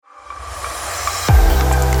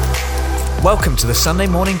Welcome to the Sunday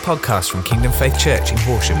morning podcast from Kingdom Faith Church in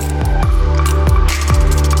Horsham.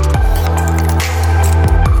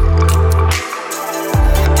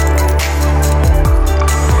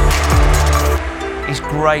 It's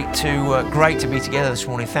great to be together this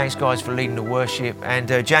morning. Thanks, guys, for leading the worship. And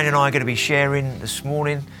Jane and I are going to be sharing this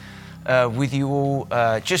morning with you all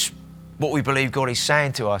just what we believe God is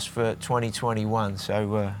saying to us for 2021.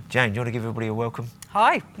 So, Jane, do you want to give everybody a welcome?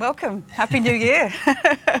 Hi, welcome. Happy New Year.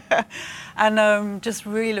 And just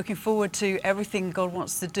really looking forward to everything God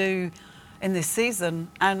wants to do in this season.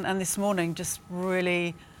 And this morning, just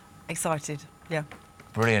really excited. Yeah.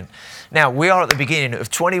 Brilliant. Now, we are at the beginning of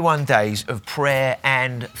 21 days of prayer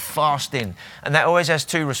and fasting. And that always has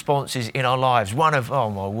two responses in our lives. One of, oh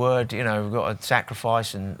my word, you know, we've got to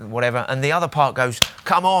sacrifice and whatever. And the other part goes,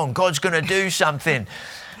 come on, God's going to do something.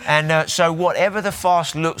 And so whatever the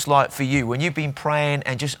fast looks like for you, when you've been praying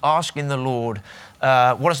and just asking the Lord,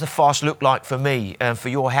 what does the fast look like for me and for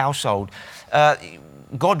your household?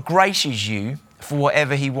 God graces you for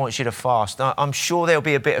whatever he wants you to fast. I'm sure there'll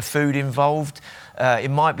be a bit of food involved. It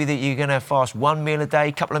might be that you're going to fast one meal a day,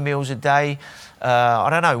 a couple of meals a day. I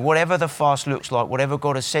don't know, whatever the fast looks like, whatever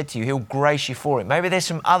God has said to you, he'll grace you for it. Maybe there's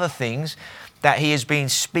some other things that he has been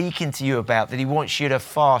speaking to you about that he wants you to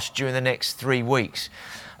fast during the next 3 weeks.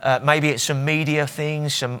 Maybe it's some media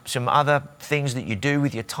things, some other things that you do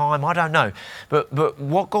with your time. I don't know. But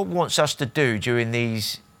what God wants us to do during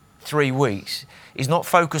these 3 weeks is not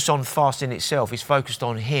focus on fasting itself. It's focused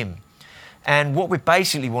on him. And what we're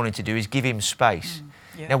basically wanting to do is give him space.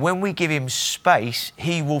 Yeah. Now, when we give him space,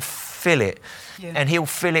 he will fill it. Yeah. And he'll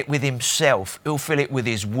fill it with himself. He'll fill it with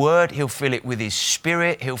his word. He'll fill it with his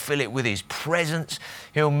spirit. He'll fill it with his presence.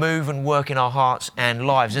 He'll move and work in our hearts and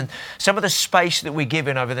lives. And some of the space that we're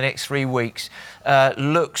given over the next 3 weeks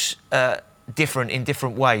looks different in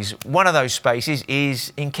different ways. One of those spaces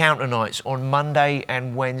is encounter nights on Monday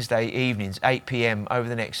and Wednesday evenings, 8 p.m. over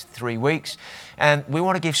the next 3 weeks. And we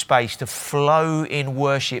want to give space to flow in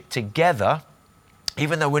worship together.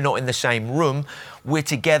 Even though we're not in the same room, we're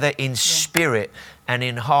together in spirit and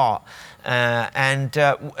in heart.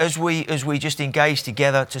 As we just engage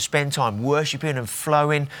together to spend time worshiping and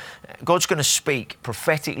flowing, God's going to speak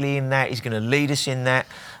prophetically in that. He's going to lead us in that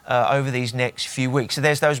over these next few weeks. So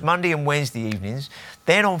there's those Monday and Wednesday evenings.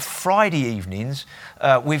 Then on Friday evenings,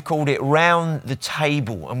 we've called it Round the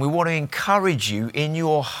Table. And we want to encourage you in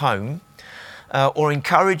your home or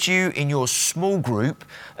encourage you in your small group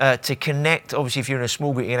to connect. Obviously, if you're in a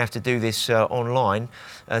small group, you're going to have to do this online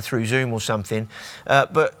through Zoom or something.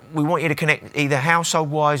 But we want you to connect either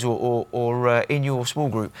household-wise or in your small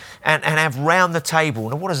group and have round the table.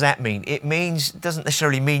 Now, what does that mean? It doesn't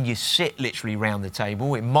necessarily mean you sit literally round the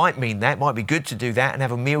table. It might mean that. It might be good to do that and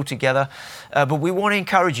have a meal together. But we want to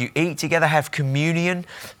encourage you, eat together, have communion,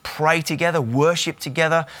 pray together, worship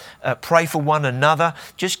together, pray for one another.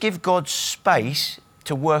 Just give God space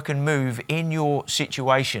to work and move in your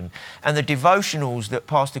situation. And the devotionals that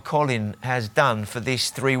Pastor Colin has done for these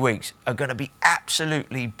 3 weeks are going to be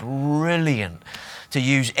absolutely brilliant to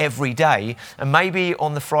use every day. And maybe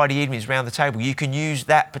on the Friday evenings around the table, you can use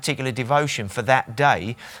that particular devotion for that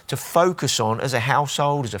day to focus on as a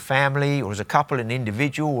household, as a family, or as a couple, an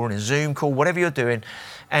individual, or in a Zoom call, whatever you're doing,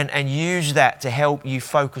 and use that to help you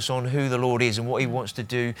focus on who the Lord is and what he wants to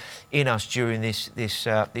do in us during these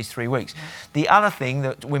 3 weeks. The other thing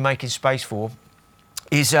that we're making space for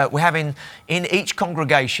is we're having, in each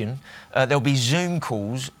congregation, there'll be Zoom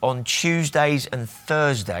calls on Tuesdays and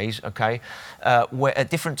Thursdays, okay, where at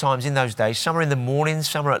different times in those days. Some are in the mornings,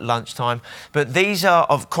 some are at lunchtime, but these are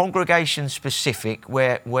of congregation specific,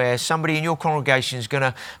 where somebody in your congregation is going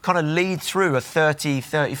to kind of lead through a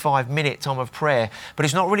 35 minute time of prayer, but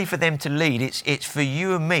it's not really for them to lead, it's for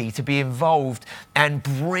you and me to be involved and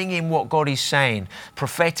bring in what God is saying,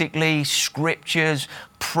 prophetically, scriptures,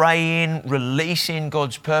 praying, releasing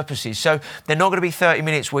God's purposes. So they're not going to be 30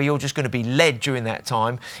 minutes where you're just going to be led during that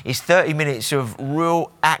time. It's 30 minutes of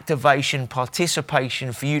real activation,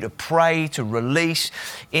 participation for you to pray, to release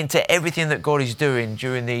into everything that God is doing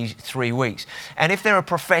during these 3 weeks. And if there are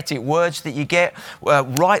prophetic words that you get,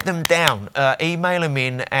 write them down, email them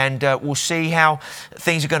in, and we'll see how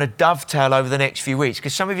things are going to dovetail over the next few weeks.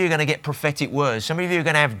 Because some of you are going to get prophetic words. Some of you are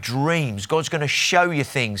going to have dreams. God's going to show you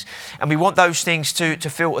things. And we want those things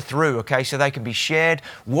to filter through, okay, so they can be shared.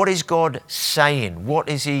 What is God saying? What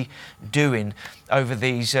is he doing over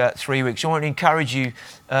these 3 weeks? I want to encourage you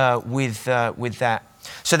with that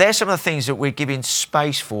So there's some of the things that we're giving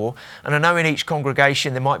space for. And I know in each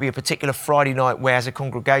congregation there might be a particular Friday night where as a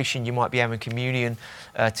congregation you might be having communion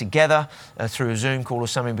together through a Zoom call or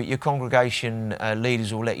something, but your congregation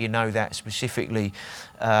leaders will let you know that specifically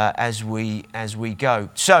as we go.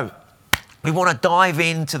 So we want to dive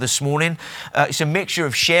into this morning. It's a mixture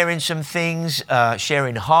of sharing some things,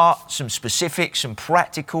 sharing heart, some specifics, some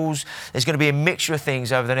practicals. There's going to be a mixture of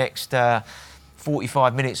things over the next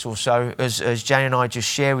 45 minutes or so as Jane and I just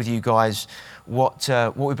share with you guys what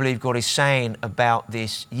we believe God is saying about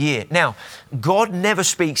this year. Now, God never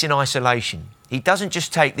speaks in isolation. He doesn't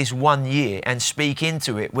just take this one year and speak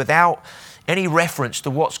into it without any reference to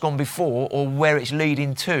what's gone before or where it's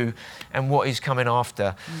leading to and what is coming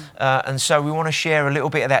after. And so we want to share a little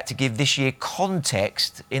bit of that to give this year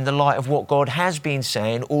context in the light of what God has been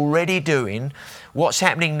saying, already doing, what's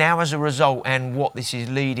happening now as a result, and what this is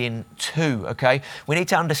leading to, okay? We need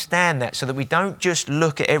to understand that so that we don't just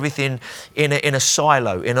look at everything in a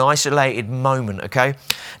silo, in an isolated moment, okay?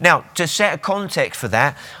 Now, to set a context for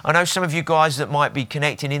that, I know some of you guys that might be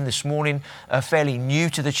connecting in this morning are fairly new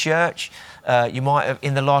to the church. You might have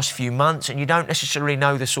in the last few months, and you don't necessarily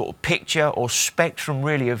know the sort of picture or spectrum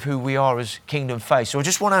really of who we are as Kingdom Faith. So I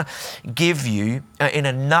just want to give you, in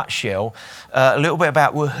a nutshell, a little bit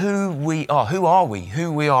about who we are.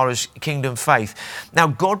 Who we are as Kingdom Faith. Now,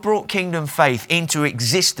 God brought Kingdom Faith into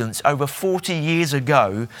existence over 40 years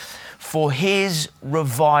ago for His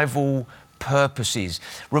revival purposes.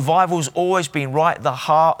 Revival's always been right at the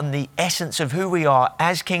heart and the essence of who we are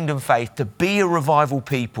as Kingdom Faith, to be a revival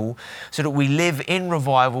people so that we live in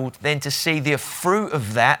revival, then to see the fruit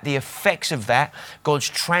of that, the effects of that, God's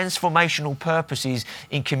transformational purposes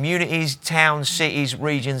in communities, towns, cities,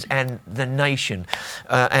 regions, and the nation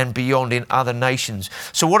and beyond in other nations.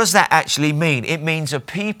 So what does that actually mean? It means a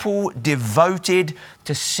people devoted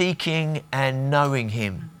to seeking and knowing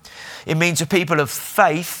Him. It means a people of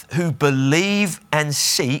faith who believe and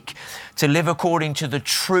seek to live according to the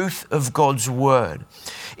truth of God's word.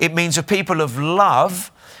 It means a people of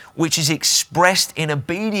love, which is expressed in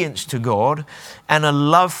obedience to God, and a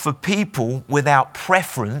love for people without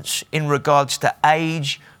preference in regards to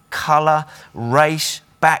age, colour, race,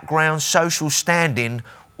 background, social standing,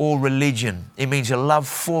 or religion. It means a love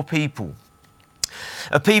for people.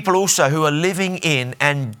 A people also who are living in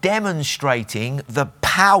and demonstrating the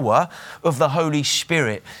power of the Holy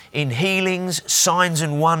Spirit in healings, signs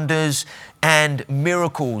and wonders, and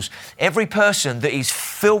miracles. Every person that is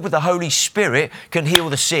filled with the Holy Spirit can heal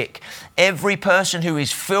the sick. Every person who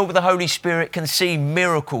is filled with the Holy Spirit can see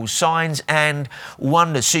miracles, signs and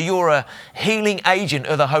wonders. So you're a healing agent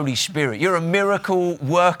of the Holy Spirit. You're a miracle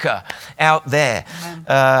worker out there.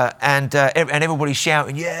 And everybody's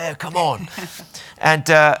shouting, yeah, come on. And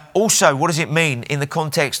also, what does it mean in the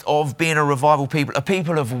context of being a revival people? A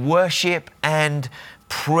people of worship and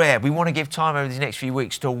prayer. We want to give time over these next few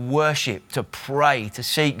weeks to worship, to pray, to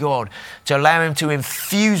seek God, to allow Him to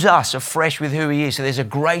infuse us afresh with who He is. So there's a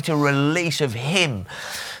greater release of Him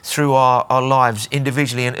through our lives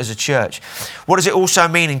individually and as a church. What does it also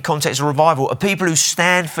mean in context of revival? A people who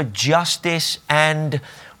stand for justice and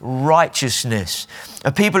righteousness.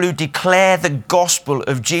 A people who declare the gospel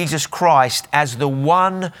of Jesus Christ as the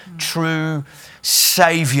one true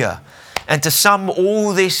Saviour. And to sum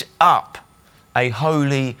all this up, a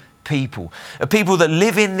holy people. A people that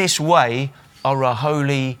live in this way are a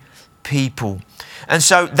holy people. And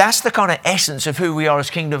so that's the kind of essence of who we are as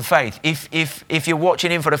Kingdom Faith. If you're watching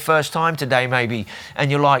in for the first time today maybe, and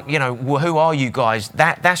you're like, you know, well, who are you guys?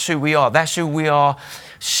 That's who we are. That's who we are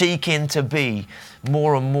seeking to be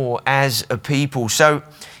more and more as a people. So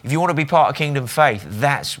if you want to be part of Kingdom Faith,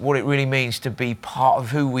 that's what it really means to be part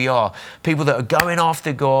of who we are. People that are going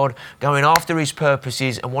after God, going after His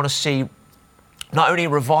purposes, and want to see not only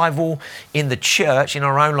revival in the church, in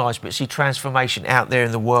our own lives, but see transformation out there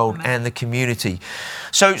in the world and the community.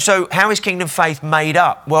 So how is Kingdom Faith made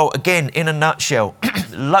up? Well, again, in a nutshell,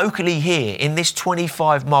 locally here in this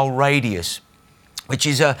 25-mile radius, which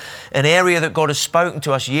is an area that God has spoken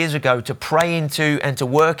to us years ago to pray into and to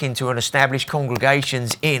work into and establish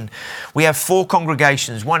congregations in. We have 4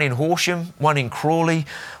 congregations, one in Horsham, one in Crawley,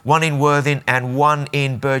 one in Worthing, and one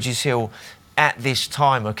in Burgess Hill at this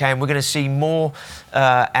time, okay? And we're going to see more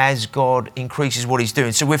as God increases what He's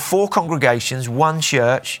doing. So we're 4 congregations, 1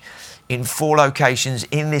 church in 4 locations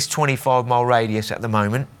in this 25-mile radius at the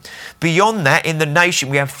moment. Beyond that, in the nation,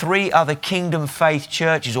 we have 3 other Kingdom Faith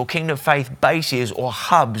churches or Kingdom Faith bases or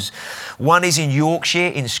hubs. One is in Yorkshire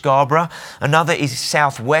in Scarborough, another is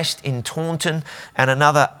southwest in Taunton, and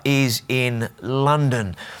another is in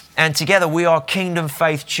London. And together we are Kingdom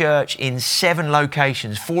Faith Church in 7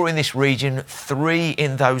 locations, 4 in this region, 3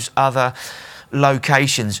 in those other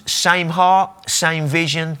locations. Same heart, same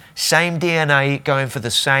vision, same DNA, going for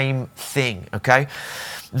the same thing, okay?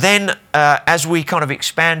 Then as we kind of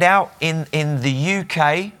expand out in the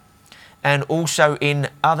UK and also in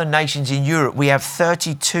other nations in Europe, we have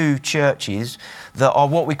 32 churches that are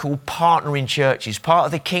what we call partnering churches, part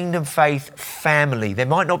of the Kingdom Faith family. They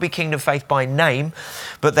might not be Kingdom Faith by name,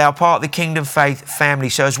 but they are part of the Kingdom Faith family.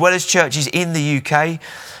 So as well as churches in the UK,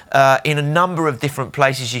 in a number of different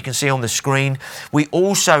places you can see on the screen, we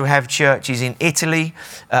also have churches in Italy,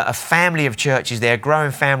 a family of churches there,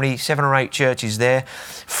 growing family, 7 or 8 churches there,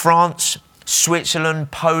 France,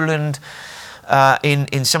 Switzerland, Poland,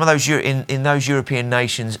 in some of those in those European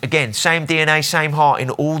nations. Again, same DNA, same heart in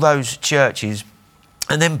all those churches.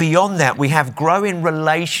 And then beyond that, we have growing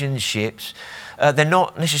relationships. They're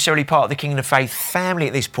not necessarily part of the Kingdom of Faith family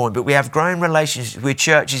at this point, but we have growing relationships with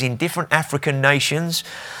churches in different African nations,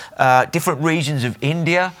 different regions of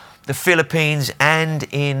India, the Philippines, and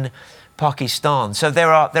in Pakistan. So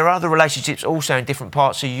there are other relationships also in different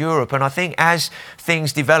parts of Europe. And I think as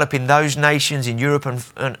things develop in those nations in Europe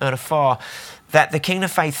and afar, that the Kingdom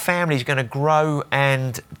of Faith family is going to grow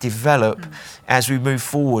and develop as we move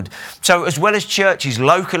forward. So as well as churches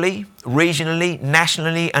locally, regionally,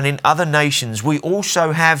 nationally, and in other nations, we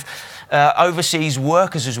also have overseas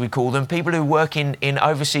workers, as we call them, people who work in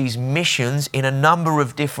overseas missions in a number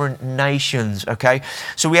of different nations, okay?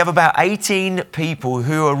 So we have about 18 people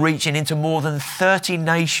who are reaching into more than 30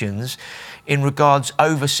 nations in regards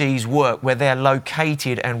overseas work, where they're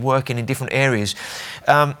located and working in different areas.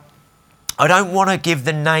 I don't want to give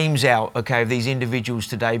the names out, okay, of these individuals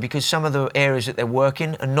today, because some of the areas that they're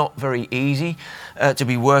working are not very easy to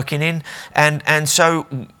be working in, and so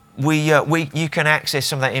you can access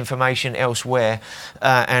some of that information elsewhere,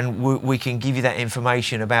 and we can give you that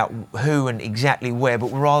information about who and exactly where, but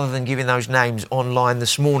rather than giving those names online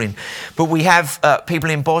this morning. But we have people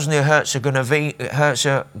in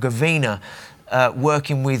Bosnia-Herzegovina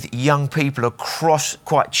working with young people across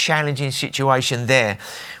quite challenging situation there.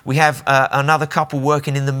 We have another couple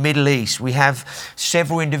working in the Middle East. We have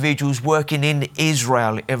several individuals working in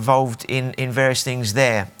Israel, involved in various things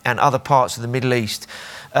there, and other parts of the Middle East.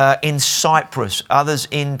 In Cyprus, others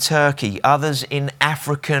in Turkey, others in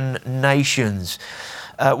African nations.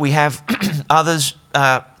 We have others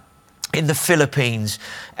in the Philippines,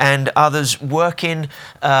 and others working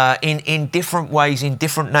in different ways in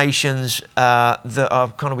different nations that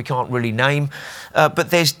are kind of we can't really name. But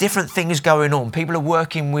there's different things going on. People are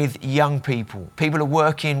working with young people. People are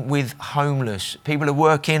working with homeless. People are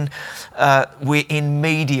working in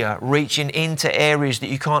media, reaching into areas that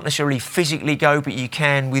you can't necessarily physically go, but you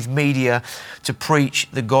can with media to preach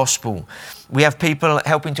the gospel. We have people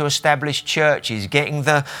helping to establish churches, getting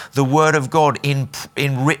the Word of God in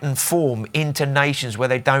written form into nations where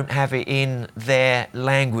they don't have it in their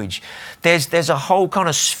language. There's a whole kind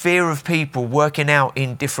of sphere of people working out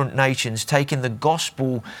in different nations, taking the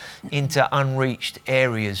gospel into unreached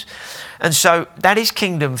areas. And so that is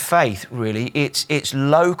Kingdom Faith, really. It's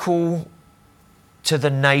local to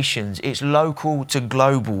the nations, it's local to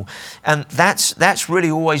global. And that's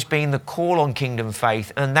really always been the call on Kingdom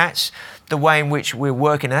Faith, and that's the way in which we're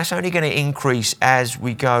working. And that's only going to increase as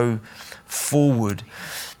we go forward.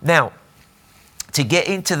 Now, to get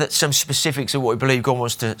into some specifics of what we believe God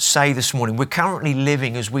wants to say this morning, we're currently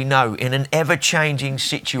living, as we know, in an ever-changing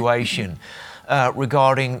situation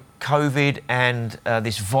regarding COVID and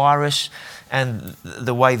this virus and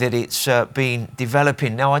the way that it's been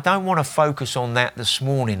developing. Now, I don't want to focus on that this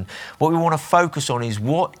morning. What we want to focus on is,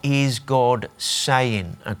 what is God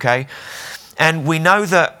saying, okay? And we know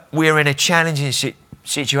that we're in a challenging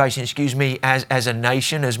situation, as a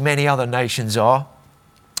nation, as many other nations are.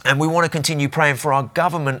 And we want to continue praying for our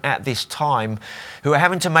government at this time, who are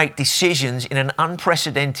having to make decisions in an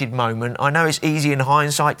unprecedented moment. I know it's easy in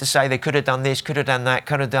hindsight to say they could have done this, could have done that,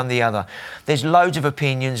 could have done the other. There's loads of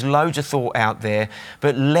opinions, loads of thought out there,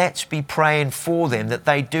 but let's be praying for them, that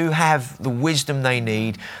they do have the wisdom they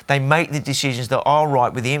need. They make the decisions that are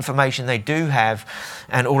right with the information they do have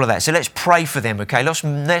and all of that. So let's pray for them, okay? Let's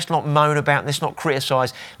not moan about them, let's not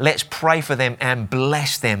criticize. Let's pray for them and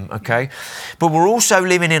bless them, okay? But we're also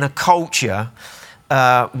living in a culture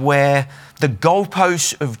where the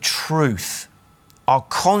goalposts of truth are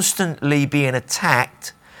constantly being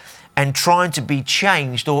attacked and trying to be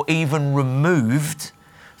changed or even removed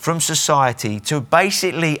from society to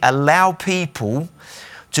basically allow people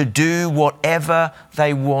to do whatever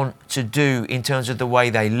they want to do in terms of the way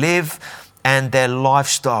they live and their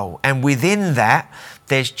lifestyle. And within that,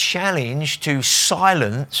 there's challenge to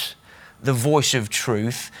silence the voice of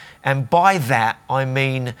truth. And by that, I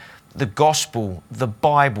mean the gospel, the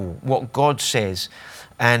Bible, what God says.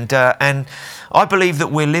 And I believe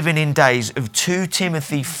that we're living in days of 2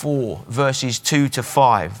 Timothy 4, verses 2 to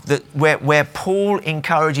 5, that where Paul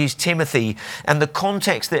encourages Timothy, and the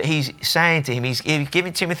context that he's saying to him, he's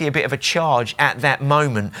giving Timothy a bit of a charge at that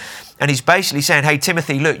moment. And he's basically saying, hey,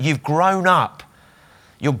 Timothy, look, you've grown up.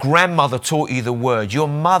 Your grandmother taught you the word. Your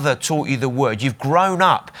mother taught you the word. You've grown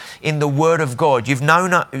up in the word of God. You've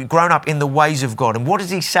grown up in the ways of God. And what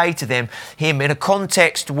does he say to him in a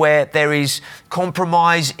context where there is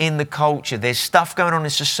compromise in the culture? There's stuff going on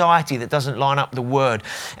in society that doesn't line up the word.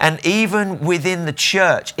 And even within the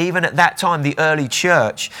church, even at that time, the early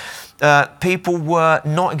church, people were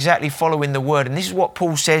not exactly following the word. And this is what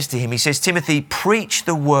Paul says to him. He says, Timothy, preach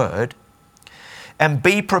the word and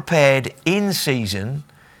be prepared in season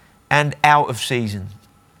and out of season.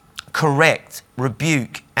 Correct,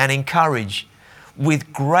 rebuke, and encourage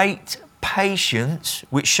with great patience,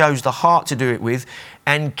 which shows the heart to do it with,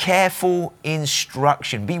 and careful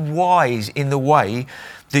instruction. Be wise in the way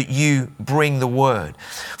that you bring the word.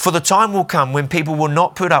 For the time will come when people will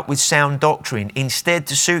not put up with sound doctrine. Instead,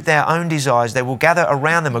 to suit their own desires, they will gather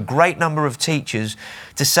around them a great number of teachers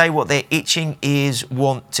to say what their itching ears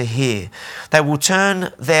want to hear. They will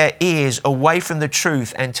turn their ears away from the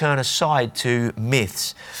truth and turn aside to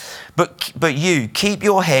myths. But you, keep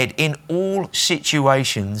your head in all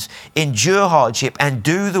situations, endure hardship, and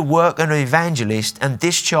do the work of an evangelist, and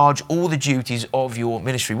discharge all the duties of your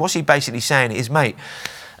ministry. What's he basically saying is, mate,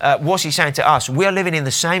 what's he saying to us? We're living in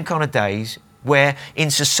the same kind of days where in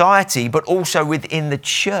society, but also within the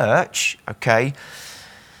church, okay,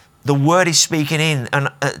 the word is speaking in and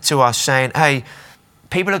to us saying, hey,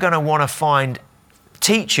 people are going to want to find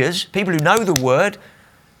teachers, people who know the word,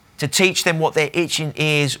 to teach them what their itching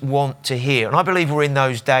ears want to hear. And I believe we're in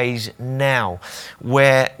those days now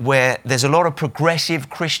where there's a lot of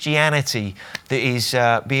progressive Christianity that is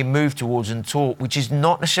being moved towards and taught, which is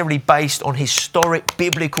not necessarily based on historic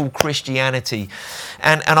biblical Christianity.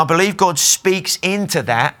 And I believe God speaks into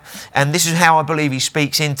that. And this is how I believe he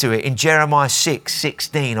speaks into it in Jeremiah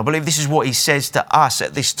 6:16. I believe this is what he says to us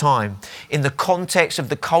at this time in the context of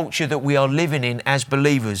the culture that we are living in as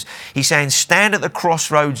believers. He's saying, stand at the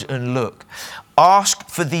crossroads and look. Ask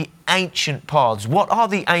for the ancient paths. What are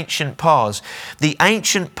the ancient paths? The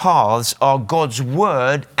ancient paths are God's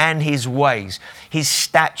word and his ways, his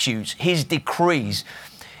statutes, his decrees,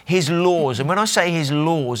 his laws. And when I say his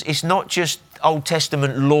laws, it's not just Old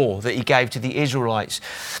Testament law that he gave to the Israelites.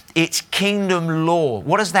 It's kingdom law.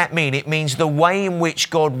 What does that mean? It means the way in which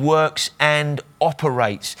God works and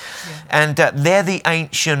operates. Yeah. And they're the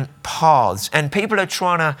ancient paths. And people are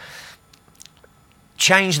trying to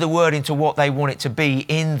change the word into what they want it to be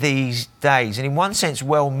in these days. And in one sense,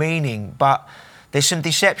 well-meaning, but there's some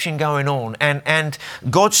deception going on. And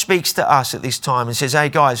God speaks to us at this time and says, hey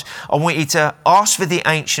guys, I want you to ask for the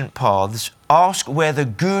ancient paths, ask where the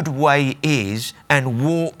good way is and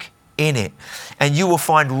walk in it. And you will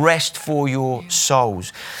find rest for your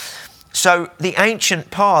souls. So the ancient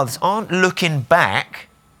paths aren't looking back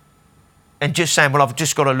and just saying, well, I've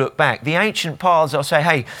just got to look back. The ancient paths, I'll say,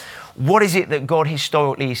 hey, what is it that God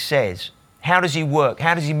historically says? How does he work?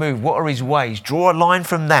 How does he move? What are his ways? Draw a line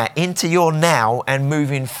from that into your now and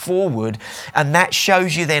moving forward. And that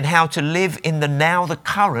shows you then how to live in the now, the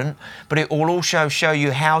current, but it will also show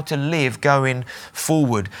you how to live going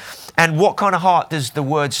forward. And what kind of heart does the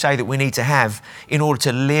word say that we need to have in order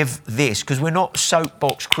to live this? Because we're not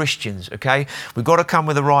soapbox Christians, okay? We've got to come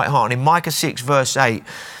with the right heart. And in Micah 6 verse 8,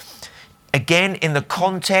 again, in the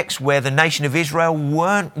context where the nation of Israel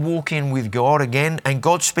weren't walking with God again, and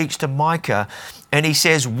God speaks to Micah and he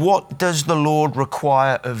says, what does the Lord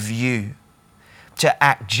require of you? To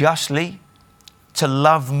act justly, to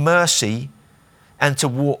love mercy, and to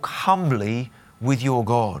walk humbly with your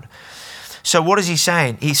God. So what is he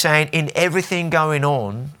saying? He's saying, in everything going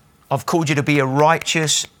on, I've called you to be a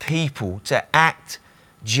righteous people, to act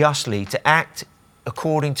justly, to act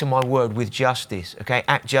according to my word with justice, okay?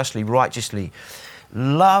 Act justly, righteously.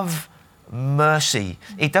 Love mercy.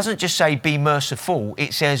 It doesn't just say be merciful,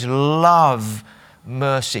 it says love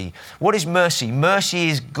mercy. What is mercy? Mercy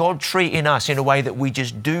is God treating us in a way that we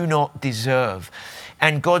just do not deserve.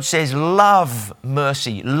 And God says love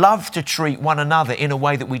mercy, love to treat one another in a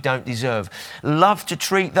way that we don't deserve. Love to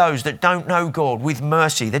treat those that don't know God with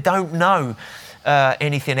mercy, that don't know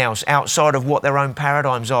anything else outside of what their own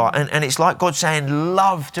paradigms are. And it's like God saying,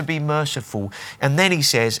 love to be merciful. And then he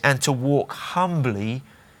says, and to walk humbly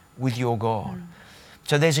with your God.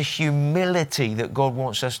 So there's a humility that God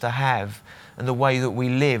wants us to have in the way that we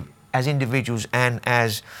live as individuals and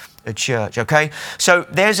as a church, okay? So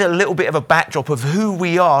there's a little bit of a backdrop of who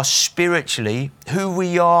we are spiritually, who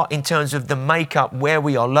we are in terms of the makeup, where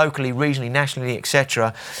we are locally, regionally, nationally,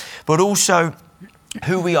 etc., but also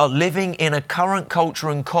who we are living in a current culture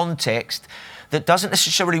and context that doesn't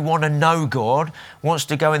necessarily want to know God, wants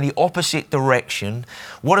to go in the opposite direction.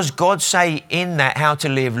 What does God say in that, how to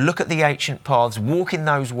live? Look at the ancient paths, walk in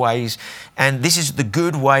those ways, and this is the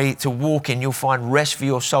good way to walk in. You'll find rest for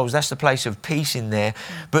your souls. That's the place of peace in there.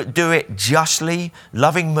 But do it justly,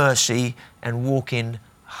 loving mercy, and walking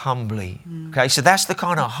humbly. Okay, so that's the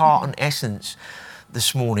kind of heart and essence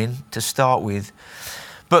this morning to start with.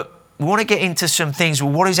 But we want to get into some things.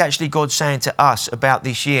 Well, what is actually God saying to us about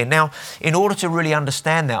this year? Now, in order to really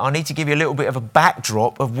understand that, I need to give you a little bit of a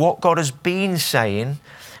backdrop of what God has been saying.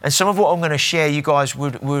 And some of what I'm going to share, you guys are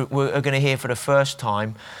going to hear for the first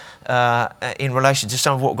time in relation to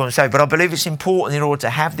some of what I'm going to say. But I believe it's important in order to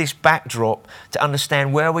have this backdrop to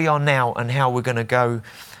understand where we are now and how we're going to go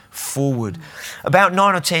forward. About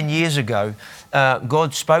 9 or 10 years ago,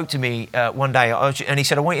 God spoke to me one day and he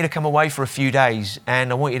said, I want you to come away for a few days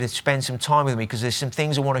and I want you to spend some time with me because there's some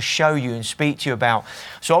things I want to show you and speak to you about.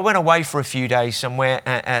 So I went away for a few days somewhere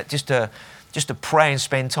just to pray and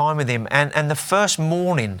spend time with him. And the first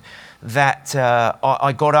morning that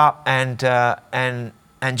I got up and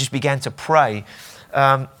just began to pray,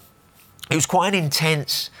 it was quite an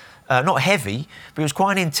intense, not heavy, but it was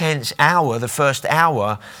quite an intense hour, the first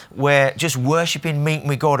hour, where just worshiping, meeting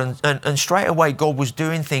with God, and straight away God was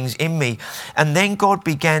doing things in me. And then God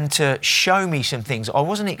began to show me some things. I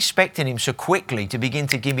wasn't expecting him so quickly to begin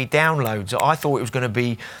to give me downloads. I thought it was going to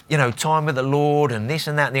be, time with the Lord and this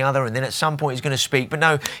and that and the other, and then at some point he's going to speak. But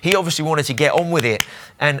no, he obviously wanted to get on with it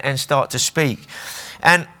and start to speak.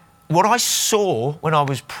 And what I saw when I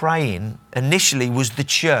was praying initially was the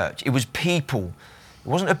church. It was people. It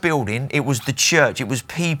wasn't a building, it was the church, it was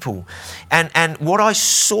people. And what I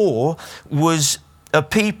saw was a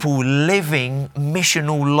people living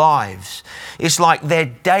missional lives. It's like their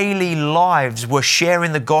daily lives were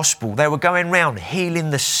sharing the gospel. They were going around healing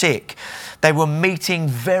the sick. They were meeting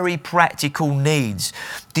very practical needs.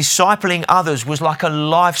 Discipling others was like a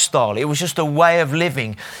lifestyle. It was just a way of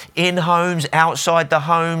living in homes, outside the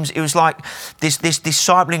homes. It was like this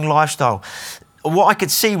discipling lifestyle. What I could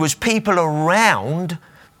see was people around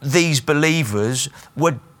these believers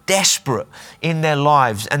were desperate in their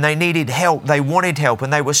lives and they needed help. They wanted help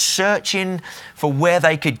and they were searching for where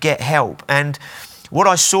they could get help. And what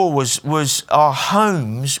I saw was our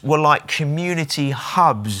homes were like community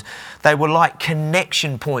hubs. They were like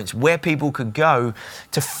connection points where people could go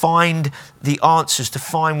to find the answers, to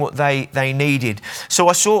find what they needed. So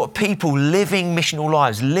I saw people living missional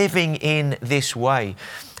lives, living in this way.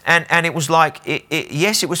 And it was like,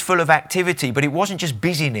 yes, it was full of activity, but it wasn't just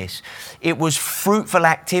busyness. It was fruitful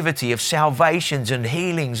activity of salvations and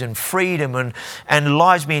healings and freedom and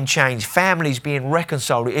lives being changed, families being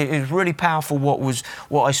reconciled. It was really powerful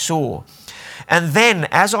what I saw. And then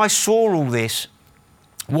as I saw all this,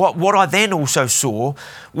 what I then also saw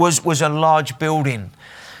was a large building.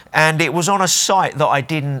 And it was on a site that I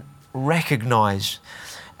didn't recognize.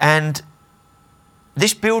 And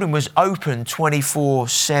this building was open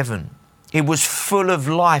 24/7. It was full of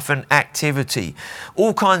life and activity.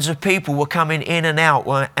 All kinds of people were coming in and out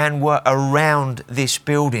and were around this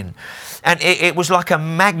building. And it was like a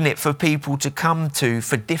magnet for people to come to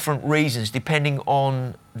for different reasons, depending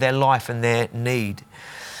on their life and their need.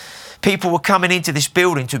 People were coming into this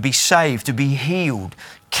building to be saved, to be healed,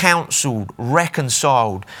 counselled,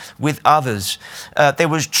 reconciled with others. There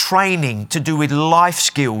was training to do with life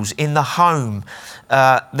skills in the home.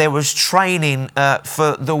 There was training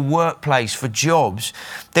for the workplace, for jobs.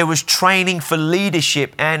 There was training for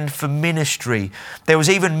leadership and for ministry. There was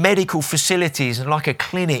even medical facilities and like a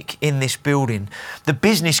clinic in this building. The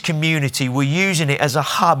business community were using it as a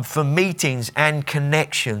hub for meetings and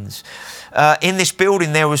connections. In this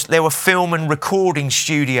building, there were film and recording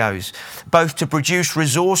studios, both to produce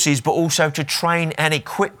resources, but also to train and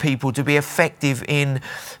equip people to be effective in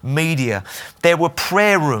media. There were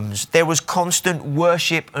prayer rooms. There was constant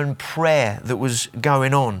worship and prayer that was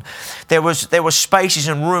going on. There were spaces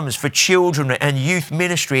and rooms for children and youth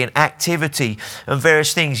ministry and activity and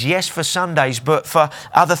various things. Yes, for Sundays, but for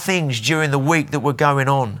other things during the week that were going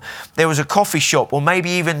on. There was a coffee shop, or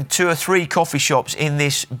maybe even 2 or 3 coffee shops in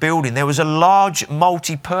this building. There was a large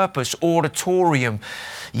multi-purpose auditorium,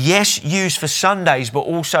 yes, used for Sundays, but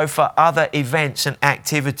also for other events and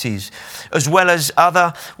activities, as well as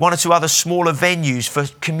one or two other smaller venues for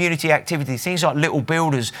community activities, things like little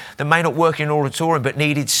builders that may not work in an auditorium but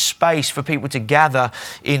needed space for people to gather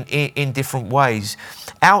in different ways.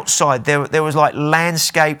 Outside, there was like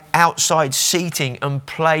landscape, outside seating and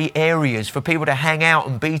play areas for people to hang out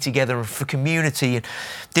and be together, and for community and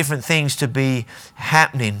different things to be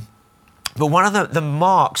happening. But one of the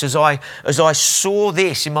marks as I saw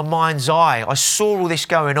this in my mind's eye, I saw all this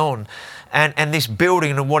going on and this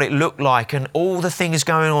building and what it looked like and all the things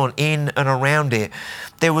going on in and around it,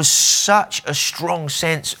 there was such a strong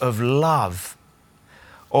sense of love,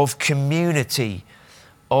 of community,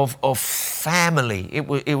 of family. It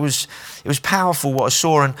was powerful what I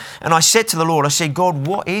saw. And I said to the Lord, I said, God,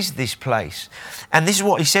 what is this place? And this is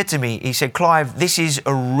what he said to me. He said, Clive, this is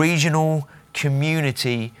a regional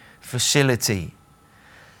community facility.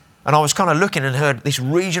 And I was kind of looking and heard this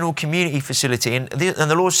regional community facility. And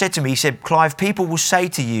the Lord said to me, he said, Clive, people will say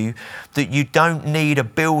to you that you don't need a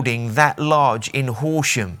building that large in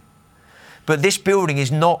Horsham. But this building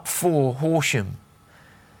is not for Horsham.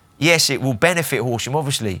 Yes, it will benefit Horsham,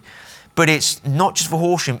 obviously, but it's not just for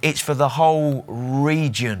Horsham, it's for the whole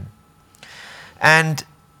region. And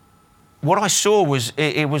what I saw was,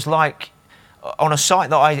 it was like on a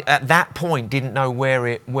site that I, at that point, didn't know where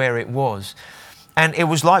it was. And it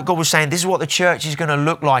was like God was saying, this is what the church is going to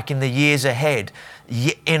look like in the years ahead.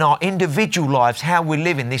 In our individual lives, how we're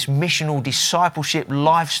living this missional discipleship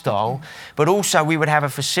lifestyle, but also we would have a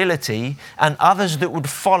facility and others that would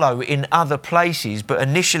follow in other places, but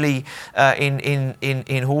initially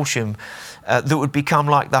in Horsham, that would become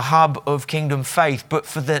like the hub of Kingdom Faith, but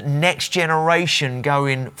for the next generation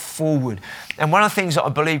going forward. And one of the things that I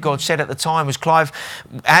believe God said at the time was, Clive,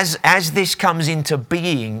 as this comes into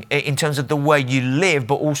being in terms of the way you live,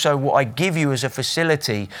 but also what I give you as a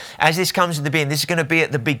facility, as this comes into being, this is going to be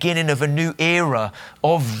at the beginning of a new era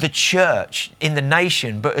of the church in the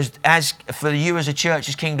nation, but as for you as a church,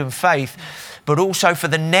 as Kingdom Faith, but also for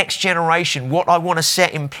the next generation, what I want to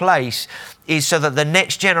set in place is so that the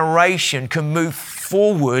next generation can move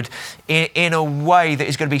forward in a way that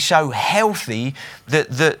is going to be so healthy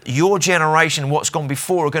that your generation, what's gone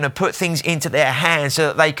before, are going to put things into their hands so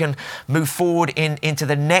that they can move forward into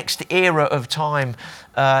the next era of time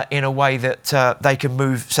in a way that they can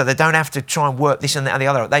move, so they don't have to try and work this and that and the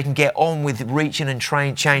other. They can get on with reaching and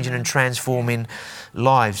changing and transforming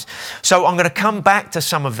lives. So I'm going to come back to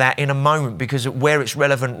some of that in a moment, because of where it's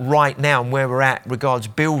relevant right now and where we're at regards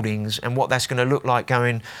buildings and what that's going to look like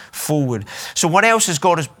going forward. So what else has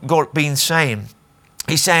God been saying?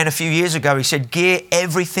 He's saying a few years ago, he said, gear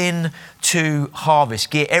everything to harvest,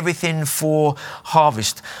 gear everything for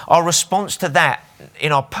harvest. Our response to that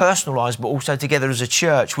in our personal lives, but also together as a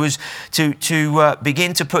church, was to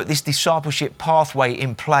begin to put this discipleship pathway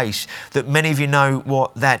in place, that many of you know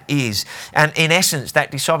what that is. And in essence,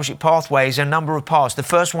 that discipleship pathway is a number of parts. The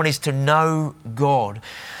first one is to know God.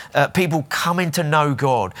 People coming to know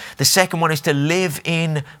God. The second one is to live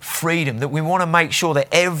in freedom, that we want to make sure that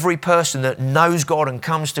every person that knows God and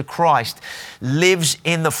comes to Christ lives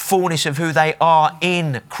in the fullness of who they are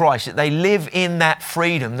in Christ, that they live in that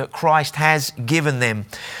freedom that Christ has given them,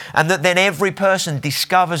 and that then every person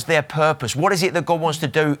discovers their purpose. What is it that God wants to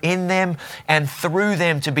do in them and through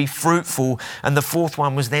them to be fruitful? And the fourth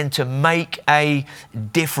one was then to make a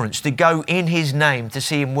difference, to go in His name, to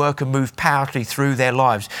see Him work and move powerfully through their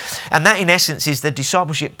lives. And that, in essence, is the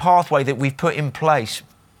discipleship pathway that we've put in place.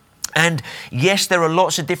 And yes, there are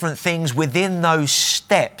lots of different things within those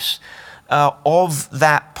steps of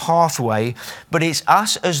that pathway, but it's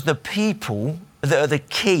us as the people that are the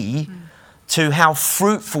key to how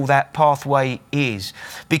fruitful that pathway is.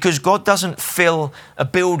 Because God doesn't fill a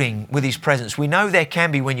building with His presence. We know there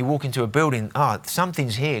can be, when you walk into a building,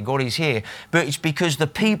 something's here, God is here. But it's because the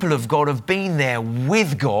people of God have been there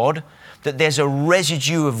with God, that there's a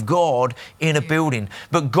residue of God in a building.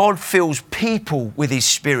 But God fills people with His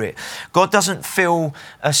Spirit. God doesn't fill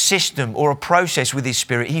a system or a process with His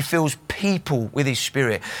Spirit. He fills people with His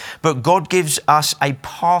Spirit. But God gives us a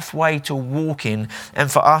pathway to walk in,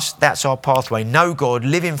 and for us, that's our pathway. Know God,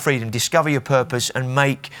 live in freedom, discover your purpose, and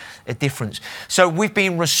make a difference. So we've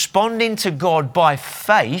been responding to God by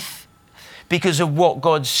faith, because of what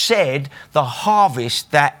God said, the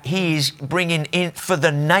harvest that He is bringing in for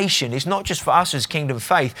the nation. It's not just for us as Kingdom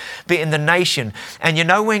Faith, but in the nation. And you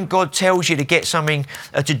know, when God tells you to get something,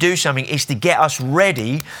 to do something, it's to get us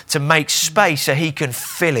ready to make space so He can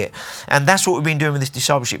fill it. And that's what we've been doing with this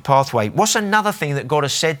discipleship pathway. What's another thing that God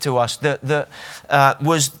has said to us that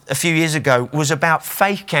was a few years ago was about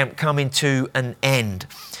Faith Camp coming to an end.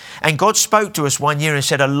 And God spoke to us one year and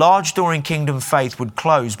said a large door in Kingdom Faith would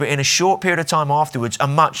close, but in a short period of time afterwards, a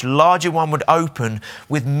much larger one would open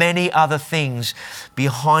with many other things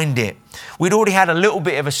behind it. We'd already had a little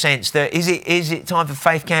bit of a sense that is it time for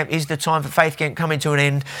Faith Camp? Is the time for Faith Camp coming to an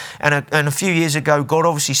end? And a few years ago, God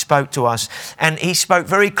obviously spoke to us, and he spoke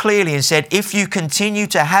very clearly and said, if you continue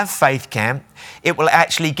to have Faith Camp, it will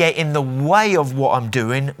actually get in the way of what I'm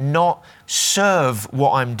doing, not serve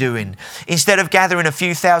what I'm doing. Instead of gathering a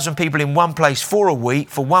few thousand people in one place for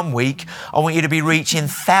 1 week, I want you to be reaching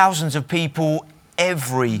thousands of people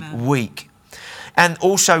every week. And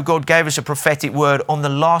also God gave us a prophetic word on the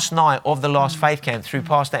last night of the last Faith Camp through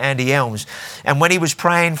Pastor Andy Elms. And when he was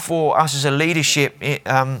praying for us as a leadership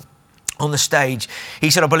on the stage,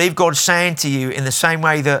 he said, I believe God's saying to you in the same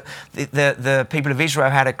way that the people of Israel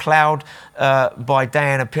had a cloud by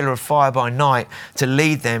day and a pillar of fire by night to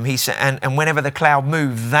lead them. He said, and whenever the cloud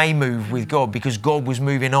moved, they moved with God because God was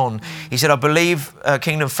moving on. He said, I believe,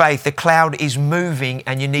 Kingdom Faith, the cloud is moving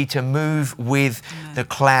and you need to move with the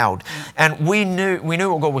cloud. And we knew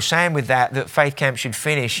what God was saying with that Faith Camp should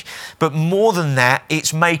finish. But more than that,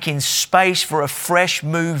 it's making space for a fresh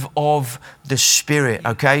move of the Spirit,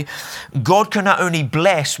 okay? God can not only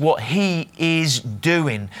bless what He is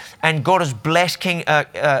doing, and God has blessed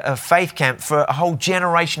Faith Camp for a whole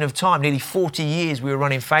generation of time. Nearly 40 years we were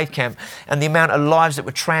running Faith Camp, and the amount of lives that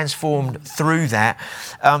were transformed through that.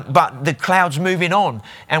 But the cloud's moving on,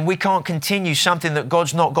 and we can't continue something that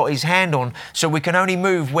God's not got His hand on, so we can only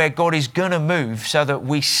move where God is going to move so that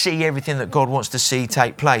we see everything that God wants to see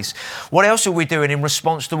take place. What else are we doing in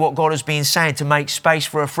response to what God has been saying to make space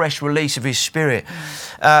for a fresh release of His Spirit?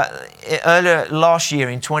 Earlier last year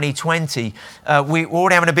in 2020, we were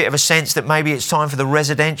already having a bit of a sense that maybe it's time for the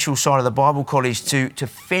residential side of the Bible College to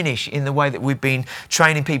finish in the way that we've been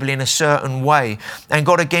training people in a certain way. And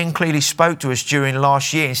God again clearly spoke to us during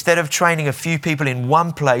last year. Instead of training a few people in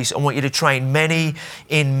one place, I want you to train many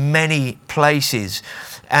in many places.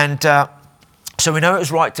 And so we know it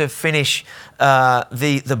was right to finish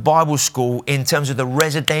the Bible school in terms of the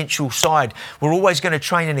residential side. We're always going to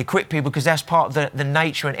train and equip people because that's part of the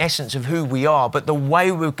nature and essence of who we are. But the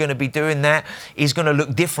way we're going to be doing that is going to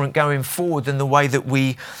look different going forward than the way that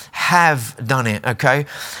we have done it, okay?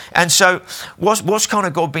 And so what's kind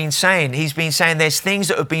of God been saying? He's been saying there's things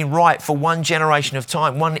that have been right for one generation of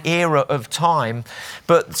time, one era of time,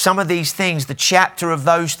 but some of these things, the chapter of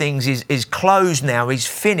those things is closed now, is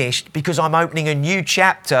finished, because I'm opening a new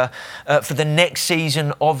chapter for the next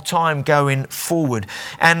season of time going forward.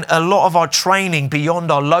 And a lot of our training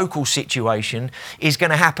beyond our local situation is going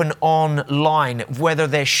to happen online, whether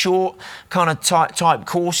they're short kind of type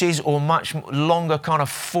courses or much longer kind of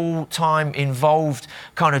full-time involved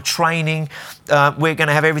kind of training. We're going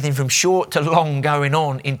to have everything from short to long going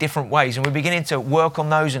on in different ways. And we're beginning to work on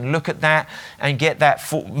those and look at that and get that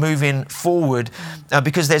moving forward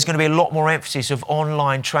because there's going to be a lot more emphasis of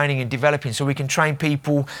online training and developing, so we can train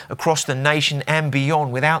people across the nation and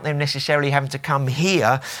beyond without them necessarily having to come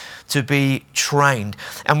here to be trained.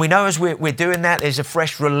 And we know as we're doing that, there's a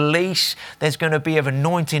fresh release. There's going to be of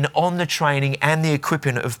anointing on the training and the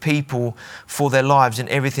equipping of people for their lives and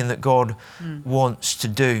everything that God wants to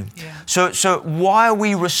do. Yeah. So why are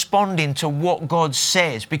we responding to what God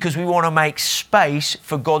says? Because we want to make space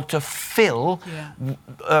for God to fill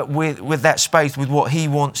with that space with what He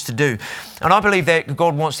wants to do. And I believe that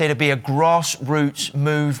God wants there to be a grassroots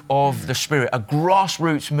move of the Spirit, a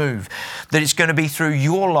grassroots move, that it's going to be through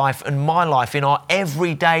your life and my life, in our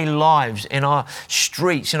everyday lives, in our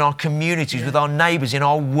streets, in our communities, with our neighbours, in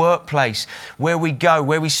our workplace, where we go,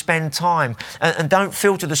 where we spend time. And don't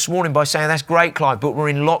filter this morning by saying, that's great, Clive, but we're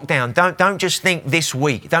in lockdown. Don't just think this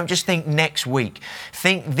week. Don't just think next week.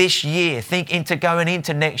 Think this year. Think into going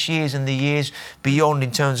into next year's and the years beyond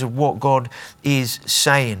in terms of what God is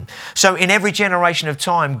saying. So in every generation of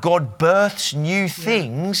time, God births new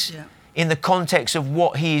things in the context of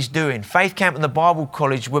what He is doing. Faith Camp and the Bible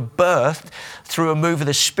College were birthed through a move of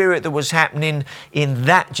the Spirit that was happening in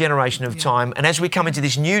that generation of time. And as we come into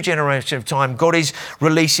this new generation of time, God is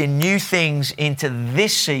releasing new things into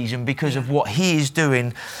this season because of what He is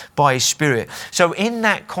doing by His Spirit. So in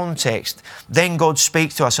that context, then God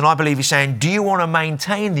speaks to us. And I believe He's saying, do you want to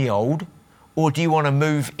maintain the old, or do you want to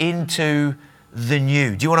move into the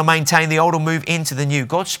new? Do you want to maintain the old or move into the new?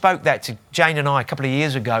 God spoke that to Jane and I a couple of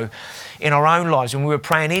years ago in our own lives when we were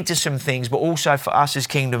praying into some things, but also for us as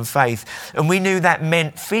Kingdom Faith. And we knew that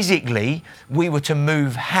meant physically we were to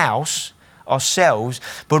move house ourselves,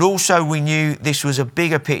 but also we knew this was a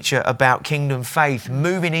bigger picture about Kingdom Faith,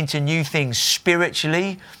 moving into new things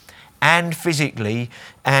spiritually and physically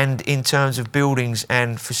and in terms of buildings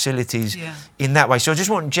and facilities in that way. So I just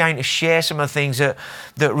want Jane to share some of the things that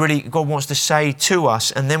really God wants to say to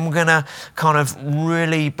us, and then we're going to kind of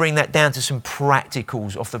really bring that down to some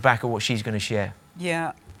practicals off the back of what she's going to share.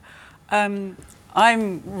 Yeah.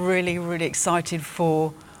 I'm really, really excited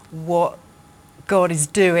for what God is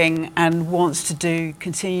doing and wants to do,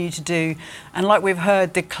 continue to do. And like we've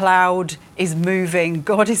heard, the cloud is moving.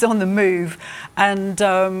 God is on the move. And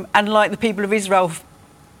like the people of Israel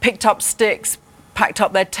picked up sticks, packed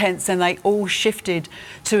up their tents, and they all shifted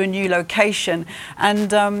to a new location.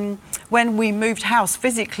 And when we moved house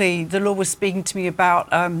physically, the Lord was speaking to me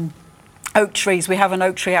about oak trees. We have an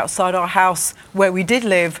oak tree outside our house where we did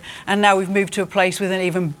live, and now we've moved to a place with an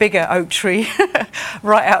even bigger oak tree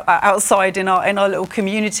right outside in our little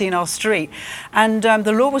community in our street. And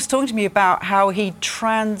the Lord was talking to me about how He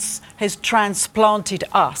has transplanted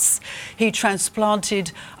us. He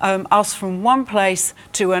transplanted us from one place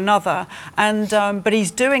to another, and but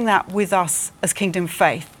He's doing that with us as Kingdom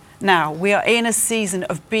Faith. Now, we are in a season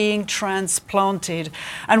of being transplanted.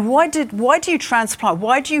 And why do you transplant?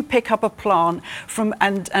 Why do you pick up a plant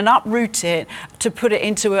and uproot it to put it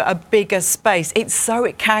into a bigger space? It's so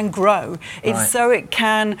it can grow. It's so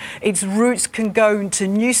its roots can go into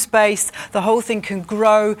new space. The whole thing can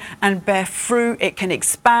grow and bear fruit. It can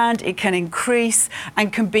expand, it can increase,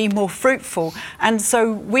 and can be more fruitful. And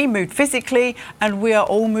so we moved physically, and we are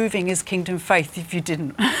all moving as Kingdom Faith, if you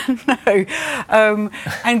didn't know.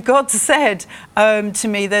 And God said to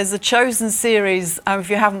me, there's a Chosen series, if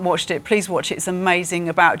you haven't watched it, please watch it, it's amazing,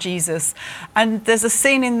 about Jesus. And there's a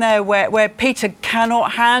scene in there where Peter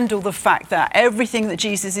cannot handle the fact that everything that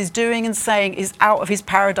Jesus is doing and saying is out of his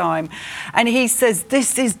paradigm. And he says,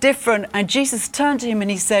 this is different. And Jesus turned to him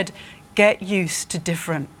and he said, get used to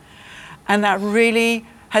different. And that really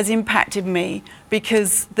has impacted me,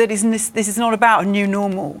 because this is not about a new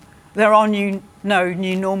normal. There are no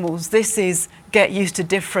new normals. This is get used to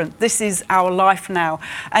different. This is our life now.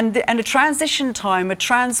 And a transition time, a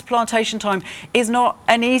transplantation time is not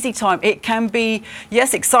an easy time. It can be,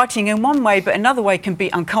 yes, exciting in one way, but another way can be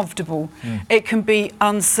uncomfortable. It can be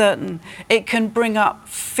uncertain. It can bring up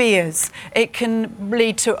fears. It can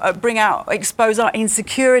lead to expose our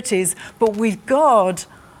insecurities. But with God,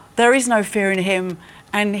 there is no fear in Him.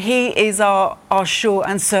 And He is our sure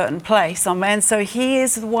and certain place. Amen. So He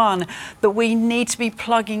is the one that we need to be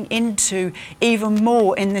plugging into even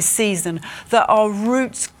more in this season, that our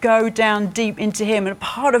roots go down deep into Him. And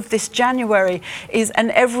part of this January is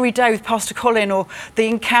an every day with Pastor Colin, or the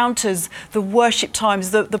encounters, the worship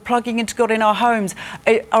times, the plugging into God in our homes,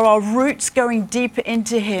 are our roots going deeper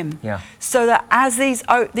into Him. Yeah. So that as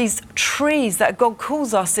these trees that God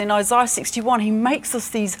calls us in Isaiah 61, He makes us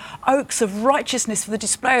these oaks of righteousness for the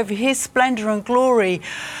display of His splendor and glory.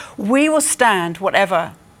 We will stand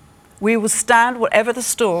whatever the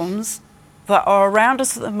storms that are around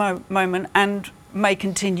us at the moment and may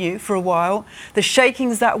continue for a while, the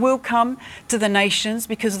shakings that will come to the nations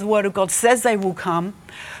because the word of God says they will come.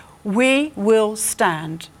 We will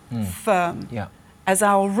stand firm as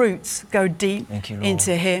our roots go deep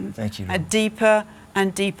into Him. Thank you, Lord. Deeper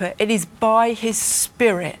and deeper. It is by His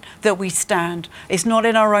Spirit that we stand. It's not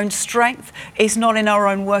in our own strength. It's not in our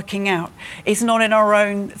own working out. It's not in our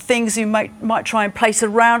own things we might try and place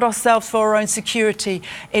around ourselves for our own security.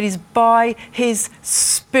 It is by His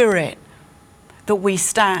Spirit that we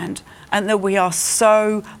stand, and that we are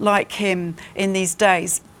so like Him in these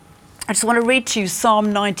days. I just want to read to you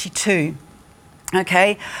Psalm 92.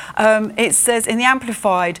 Okay, it says in the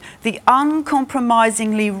Amplified, the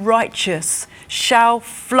uncompromisingly righteous shall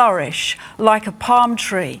flourish like a palm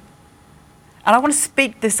tree. And I want to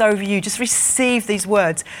speak this over you. Just receive these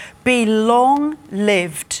words. Be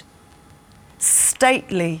long-lived,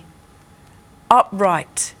 stately,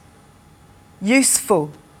 upright,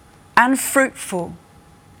 useful, and fruitful.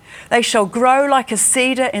 They shall grow like a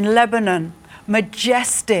cedar in Lebanon,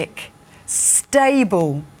 majestic,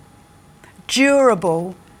 stable,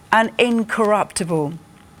 durable, and incorruptible.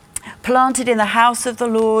 Planted in the house of the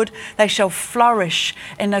Lord, they shall flourish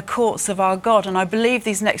in the courts of our God. And I believe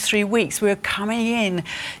these next 3 weeks we're coming in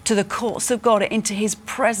to the courts of God, into His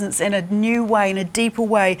presence in a new way, in a deeper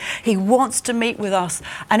way. He wants to meet with us.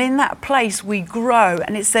 And in that place we grow.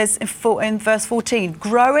 And it says in verse 14,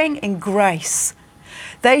 growing in grace.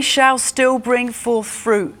 They shall still bring forth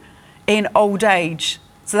fruit in old age.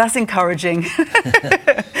 So that's encouraging.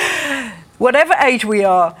 Whatever age we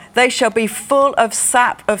are, they shall be full of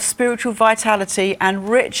sap of spiritual vitality and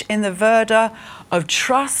rich in the verdure of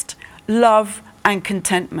trust, love, and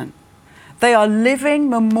contentment. They are living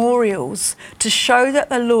memorials to show that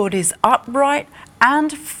the Lord is upright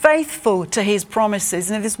and faithful to his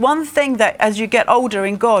promises. And there's one thing that as you get older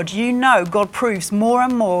in God, you know God proves more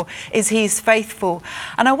and more is he is faithful.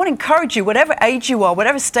 And I want to encourage you, whatever age you are,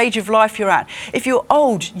 whatever stage of life you're at, if you're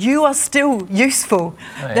old, you are still useful.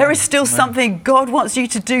 There is still something God wants you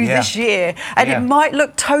to do this year. And it might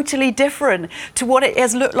look totally different to what it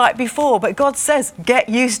has looked like before. But God says, get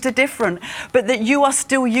used to different. But that you are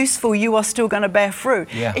still useful, you are still going to bear fruit.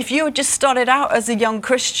 If you just started out as a young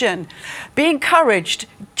Christian, be encouraged.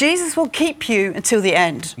 Jesus will keep you until the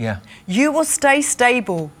end. You will stay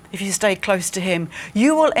stable if you stay close to him.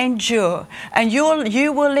 You will endure, and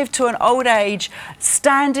you will live to an old age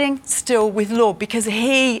standing still with Lord, because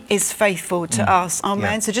he is faithful to us.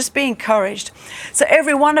 Amen. So just be encouraged. So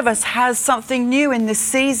every one of us has something new in this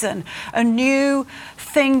season, a new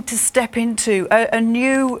thing to step into, a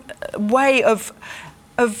new way of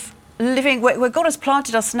living where God has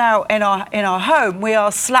planted us now in our home. We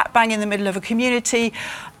are slap bang in the middle of a community.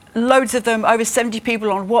 Loads of them, over 70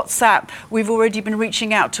 people on WhatsApp. We've already been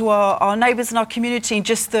reaching out to our neighbours in our community in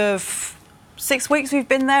just the 6 weeks we've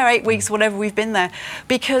been there, 8 weeks, whatever we've been there,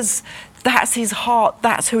 because that's his heart.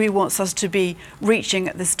 That's who he wants us to be reaching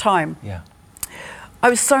at this time. I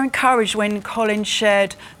was so encouraged when Colin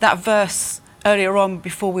shared that verse earlier on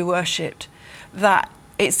before we worshipped, that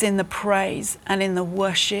it's in the praise and in the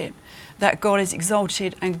worship that God is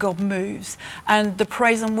exalted and God moves. And the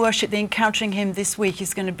praise and worship, the encountering him this week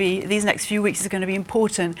is going to be, these next few weeks is going to be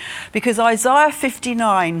important, because Isaiah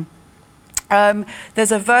 59,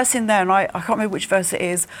 there's a verse in there, and I can't remember which verse it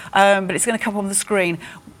is, but it's going to come on the screen.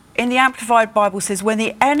 In the Amplified Bible says, when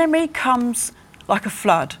the enemy comes like a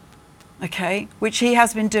flood, okay, which he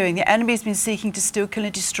has been doing, the enemy has been seeking to steal, kill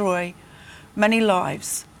and destroy many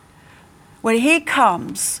lives. When he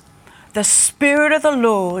comes, the Spirit of the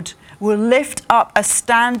Lord will lift up a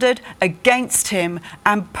standard against him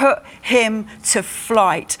and put him to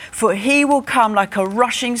flight. For he will come like a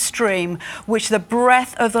rushing stream, which the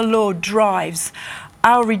breath of the Lord drives.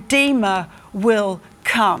 Our Redeemer will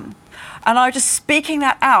come. And I'm just speaking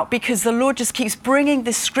that out because the Lord just keeps bringing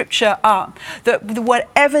this scripture up, that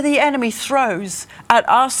whatever the enemy throws at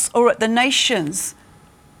us or at the nations,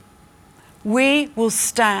 we will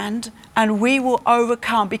stand and we will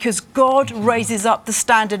overcome, because God raises up the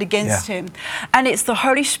standard against him. And it's the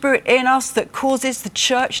Holy Spirit in us that causes the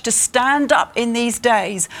church to stand up in these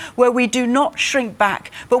days, where we do not shrink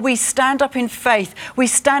back, but we stand up in faith. We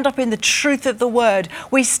stand up in the truth of the word.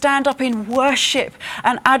 We stand up in worship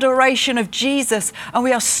and adoration of Jesus, and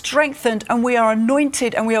we are strengthened and we are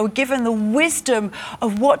anointed and we are given the wisdom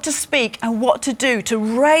of what to speak and what to do to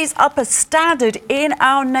raise up a standard in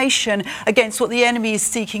our nation against what the enemy is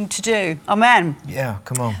seeking to do. Amen. Yeah,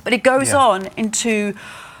 come on. But it goes on into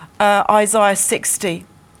Isaiah 60.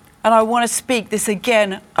 And I want to speak this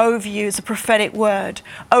again over you as a prophetic word.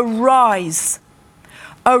 Arise.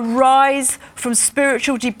 Arise from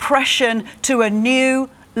spiritual depression to a new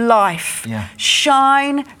life.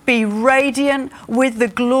 Shine, be radiant with the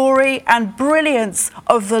glory and brilliance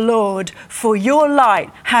of the Lord, for your light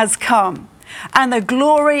has come, and the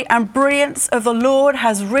glory and brilliance of the Lord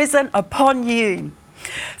has risen upon you.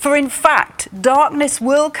 For in fact, darkness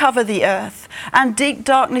will cover the earth, and deep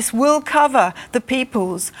darkness will cover the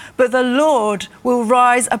peoples, but the Lord will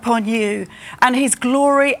rise upon you, and his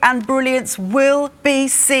glory and brilliance will be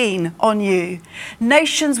seen on you.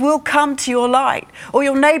 Nations will come to your light, or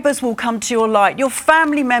your neighbours will come to your light, your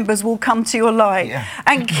family members will come to your light,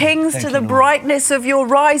 and kings to the brightness of your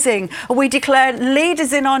rising. We declare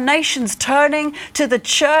leaders in our nations turning to the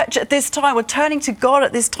church at this time, or turning to God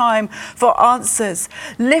at this time for answers.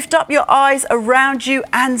 Lift up your eyes around you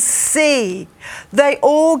and see. They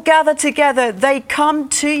all gather together. They come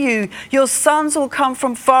to you. Your sons will come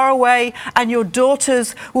from far away, and your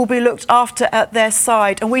daughters will be looked after at their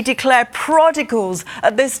side. And we declare prodigals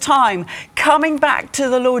at this time coming back to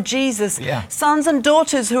the Lord Jesus. Sons and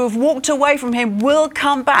daughters who have walked away from him will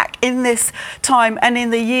come back in this time and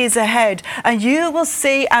in the years ahead. And you will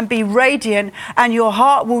see and be radiant, and your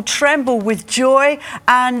heart will tremble with joy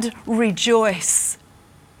and rejoice.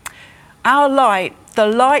 Our light, the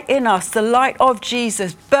light in us, the light of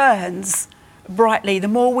Jesus, burns brightly. The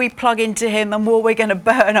more we plug into him, the more we're going to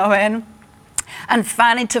burn, amen, and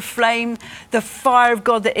fan into flame the fire of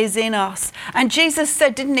God that is in us. And Jesus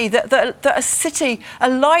said, didn't he, that a city, a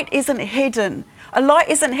light isn't hidden. A light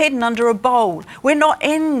isn't hidden under a bowl. We're not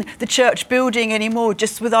in the church building anymore,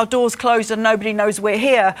 just with our doors closed and nobody knows we're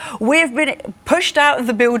here. We've been pushed out of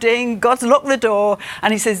the building. God's locked the door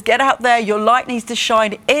and he says, get out there. Your light needs to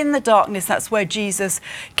shine in the darkness. That's where Jesus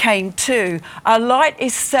came to. Our light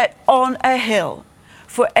is set on a hill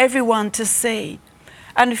for everyone to see.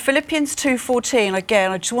 And in Philippians 2:14,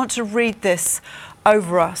 again, I just want to read this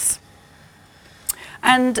over us.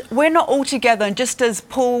 And we're not all together. And just as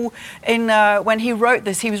Paul, when he wrote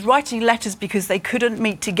this, he was writing letters because they couldn't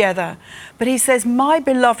meet together. But he says, "My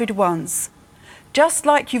beloved ones, just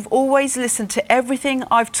like you've always listened to everything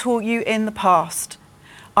I've taught you in the past,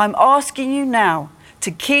 I'm asking you now to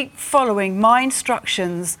keep following my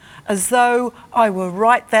instructions as though I were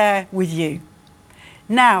right there with you.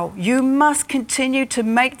 Now, you must continue to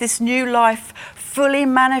make this new life fully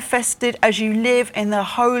manifested as you live in the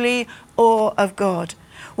holy awe of God,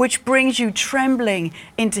 which brings you trembling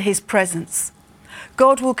into his presence.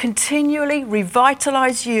 God will continually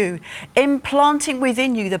revitalize you, implanting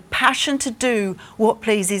within you the passion to do what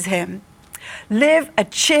pleases him. Live a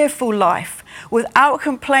cheerful life without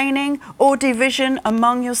complaining or division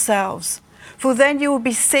among yourselves, for then you will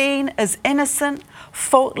be seen as innocent,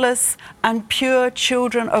 faultless, and pure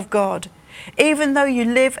children of God, even though you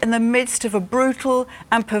live in the midst of a brutal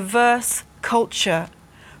and perverse culture.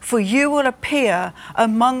 For you will appear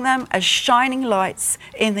among them as shining lights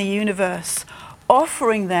in the universe,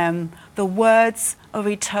 offering them the words of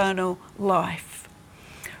eternal life."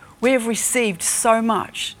 We have received so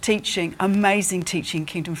much teaching, amazing teaching,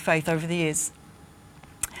 Kingdom Faith, over the years.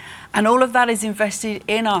 And all of that is invested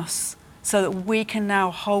in us so that we can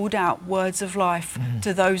now hold out words of life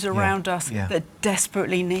to those around us that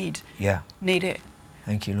desperately need it.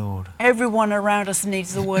 Thank you, Lord. Everyone around us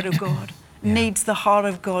needs the word of God. Needs the heart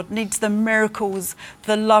of God, needs the miracles,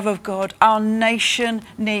 the love of God. Our nation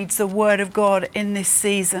needs the word of God in this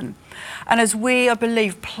season. And as we, I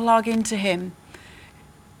believe, plug into him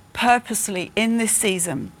purposely in this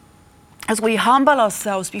season, as we humble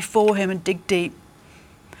ourselves before him and dig deep,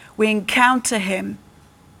 we encounter him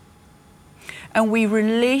and we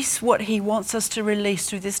release what he wants us to release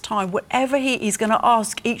through this time. Whatever he's going to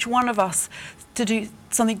ask each one of us to do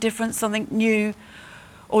something different, something new,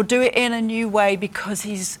 or do it in a new way because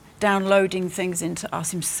he's downloading things into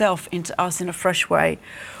us, himself into us in a fresh way.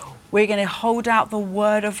 We're going to hold out the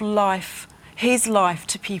word of life, his life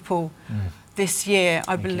to people this year.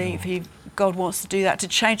 I believe God wants to do that, to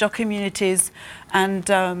change our communities and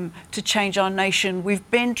to change our nation. We're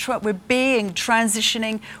being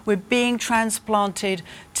transitioning, we're being transplanted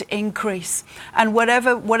to increase. And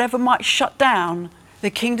whatever might shut down, the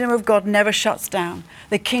kingdom of God never shuts down.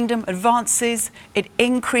 The kingdom advances, it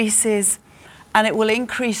increases, and it will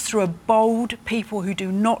increase through a bold people who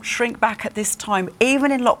do not shrink back at this time.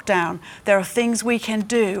 Even in lockdown, there are things we can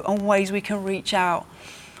do and ways we can reach out.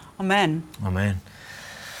 Amen. Amen.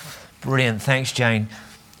 Brilliant. Thanks, Jane.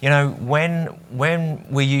 You know, when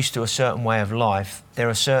we're used to a certain way of life, there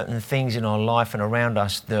are certain things in our life and around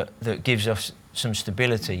us that gives us some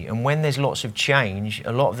stability. And when there's lots of change,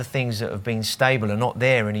 a lot of the things that have been stable are not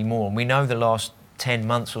there anymore. And we know the last 10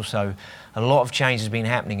 months or so, a lot of change has been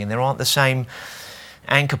happening and there aren't the same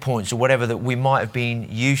anchor points or whatever that we might have been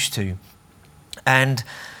used to. And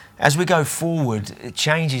as we go forward,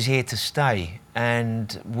 change is here to stay.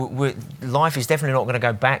 And life is definitely not going to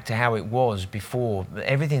go back to how it was before.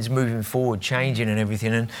 Everything's moving forward, changing and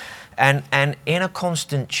everything. And in a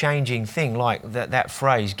constant changing thing, like that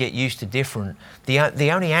phrase, get used to different, the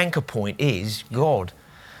only anchor point is God.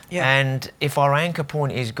 Yeah. And if our anchor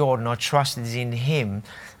point is God and our trust is in him,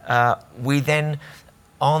 we then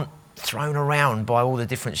aren't thrown around by all the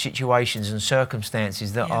different situations and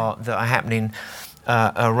circumstances that are happening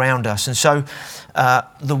around us. And so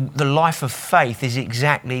the life of faith is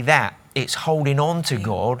exactly that. It's holding on to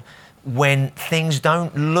God when things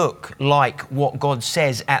don't look like what God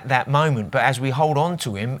says at that moment. But as we hold on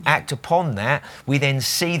to him, act upon that, we then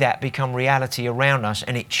see that become reality around us,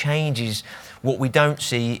 and it changes what we don't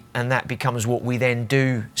see, and that becomes what we then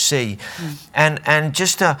do see. And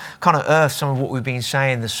just to kind of earth some of what we've been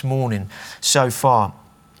saying this morning so far,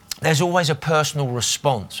 there's always a personal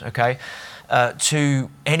response, okay, to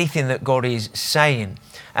anything that God is saying.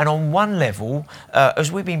 And on one level, as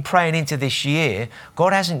we've been praying into this year,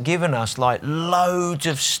 God hasn't given us like loads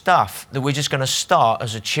of stuff that we're just going to start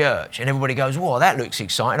as a church. And everybody goes, "Whoa, that looks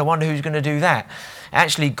exciting. I wonder who's going to do that."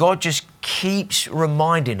 Actually, God just keeps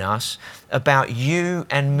reminding us about you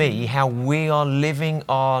and me, how we are living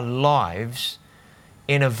our lives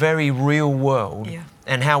in a very real world,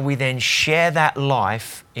 and how we then share that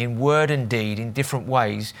life in word and deed in different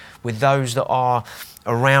ways with those that are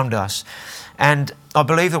around us. And I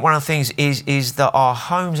believe that one of the things is that our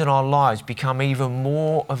homes and our lives become even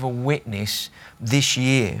more of a witness this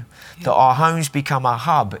year, that our homes become a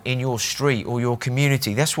hub in your street or your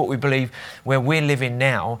community. That's what we believe where we're living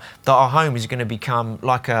now, that our home is going to become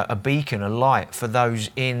like a beacon, a light for those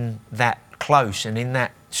in that close and in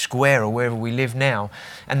that Square or wherever we live now.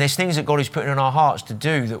 And there's things that God is putting in our hearts to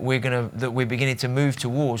do that we're beginning to move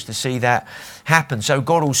towards to see that happen. So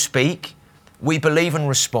God will speak. We believe and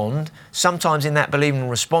respond. Sometimes in that believing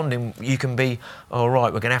and responding, you can be, all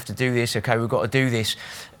right, we're going to have to do this. Okay, we've got to do this.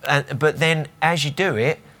 But then as you do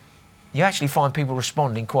it, you actually find people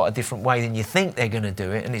respond in quite a different way than you think they're going to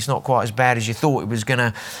do it, and it's not quite as bad as you thought it was going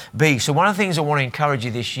to be. So one of the things I want to encourage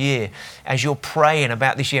you this year, as you're praying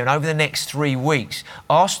about this year and over the next 3 weeks,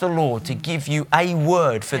 ask the Lord to give you a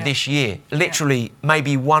word for this year, literally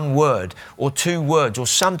maybe one word or 2 words or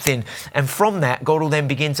something, and from that, God will then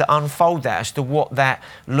begin to unfold that as to what that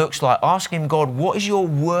looks like. Ask Him, God, what is your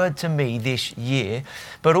word to me this year?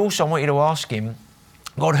 But also I want you to ask Him,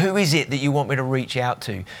 God, who is it that you want me to reach out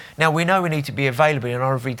to? Now, we know we need to be available in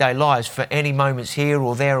our everyday lives for any moments here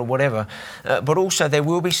or there or whatever, but also there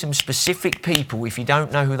will be some specific people, if you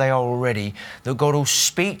don't know who they are already, that God will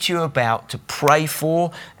speak to you about, to pray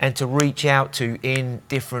for and to reach out to in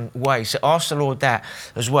different ways. So ask the Lord that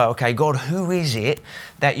as well. Okay, God, who is it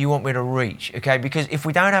that you want me to reach? Okay, because if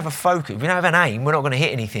we don't have a focus, if we don't have an aim, we're not going to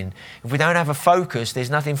hit anything. If we don't have a focus, there's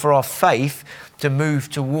nothing for our faith to move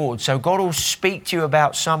towards. So God will speak to you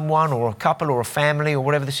about someone or a couple or a family or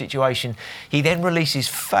whatever the situation. He then releases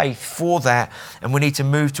faith for that, and we need to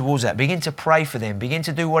move towards that. Begin to pray for them. Begin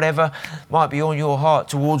to do whatever might be on your heart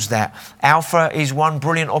towards that. Alpha is one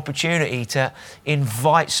brilliant opportunity to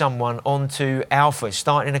invite someone onto Alpha. It's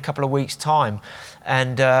starting in a couple of weeks' time.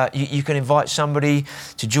 And you can invite somebody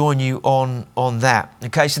to join you on that.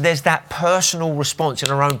 Okay, so there's that personal response in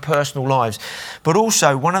our own personal lives. But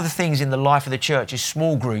also, one of the things in the life of the church is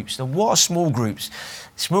small groups. Now, what are small groups?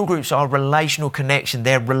 Small groups are relational connection.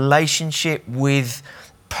 They're relationship with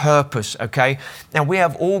purpose, okay? Now, we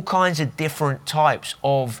have all kinds of different types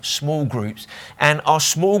of small groups, and our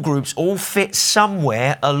small groups all fit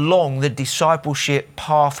somewhere along the discipleship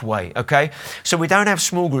pathway, okay? So we don't have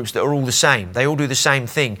small groups that are all the same. They all do the same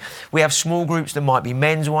thing. We have small groups that might be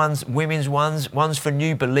men's ones, women's ones for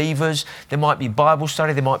new believers. There might be Bible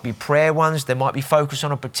study, there might be prayer ones, there might be focus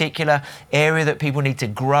on a particular area that people need to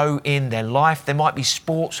grow in their life. There might be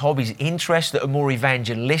sports, hobbies, interests that are more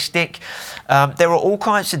evangelistic. There are all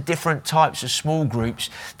kinds of different types of small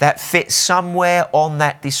groups that fit somewhere on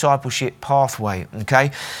that discipleship pathway,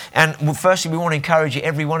 okay? And firstly, we want to encourage you,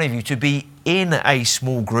 every one of you, to be in a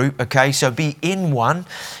small group, okay? So be in one,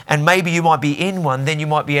 and maybe you might be in one, then you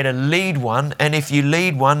might be able to lead one, and if you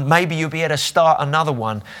lead one, maybe you'll be able to start another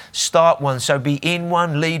one. Start one, so be in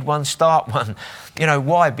one, lead one, start one. You know,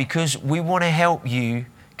 why? Because we want to help you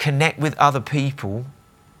connect with other people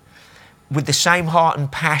with the same heart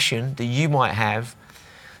and passion that you might have,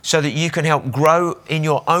 so that you can help grow in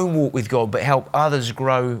your own walk with God, but help others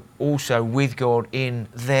grow also with God in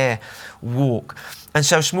their walk. And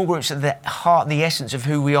so small groups are the heart and the essence of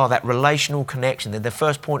who we are, that relational connection. They're the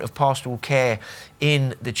first point of pastoral care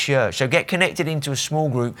in the church. So get connected into a small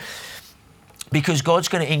group, because God's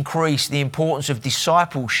going to increase the importance of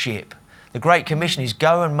discipleship. The Great Commission is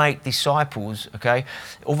go and make disciples, okay,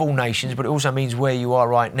 of all nations, but it also means where you are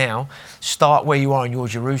right now. Start where you are in your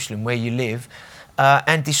Jerusalem, where you live.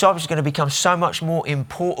 And discipleship is going to become so much more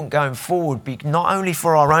important going forward, not only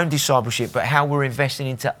for our own discipleship, but how we're investing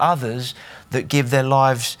into others that give their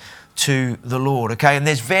lives to the Lord, okay? And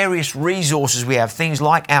there's various resources we have, things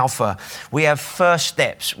like Alpha. We have First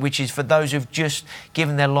Steps, which is for those who've just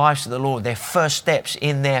given their lives to the Lord, their first steps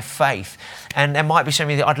in their faith. And there might be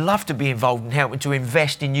something that I'd love to be involved in helping to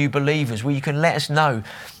invest in new believers. Well, you can let us know.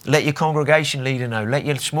 Let your congregation leader know. Let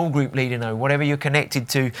your small group leader know, whatever you're connected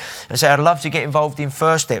to, and say, I'd love to get involved in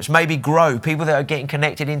First Steps. Maybe grow. People that are getting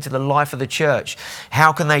connected into the life of the church.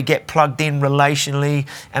 How can they get plugged in relationally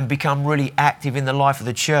and become really active in the life of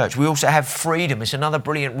the church? We also have Freedom. It's another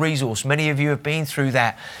brilliant resource. Many of you have been through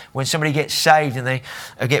that. When somebody gets saved and they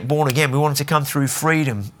get born again, we want them to come through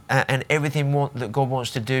Freedom and everything that God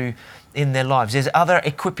wants to do in their lives. There's other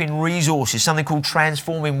equipping resources, something called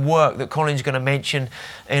Transforming Work that Colin's going to mention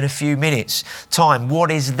in a few minutes' time.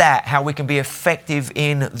 What is that? How we can be effective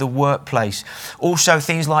in the workplace. Also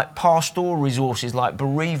things like pastoral resources, like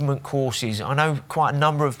bereavement courses. I know quite a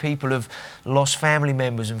number of people have lost family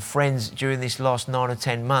members and friends during this last 9 or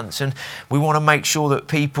 10 months, and we want to make sure that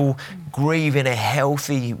people grieve in a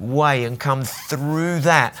healthy way and come through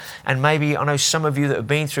that. And maybe, I know some of you that have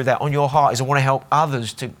been through that, on your heart is I want to help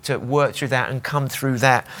others to work through that and come through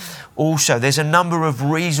that also. There's a number of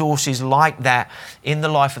resources like that in the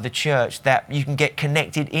life of the church that you can get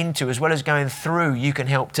connected into, as well as going through. You can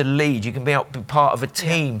help to lead. You can be part of a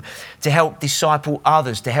team to help disciple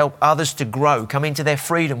others, to help others to grow, come into their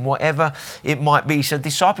freedom, whatever it might be. So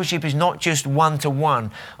discipleship is not just one-to-one.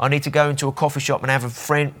 I need to go into a coffee shop and have a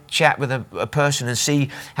friend chat with a person and see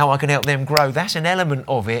how I can help them grow. That's an element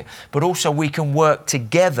of it, but also we can work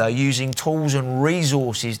together using tools and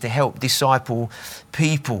resources to help disciple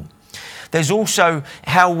people. There's also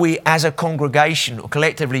how we as a congregation or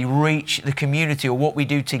collectively reach the community, or what we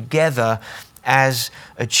do together as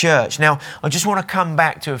a church. Now, I just want to come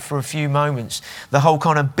back to, for a few moments, the whole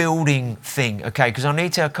kind of building thing, okay? Because I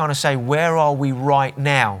need to kind of say, where are we right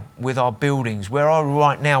now with our buildings? Where are we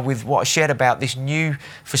right now with what I shared about this new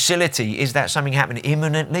facility? Is that something happening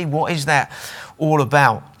imminently? What is that all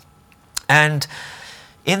about? And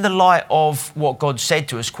in the light of what God said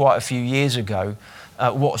to us quite a few years ago,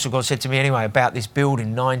 what God said to me anyway about this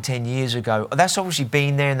building 9-10 years ago, that's obviously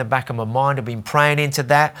been there in the back of my mind. I've been praying into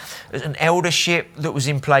that. There's an eldership that was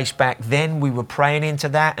in place back then. We were praying into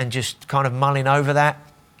that and just kind of mulling over that.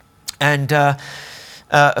 And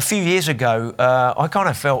a few years ago, I kind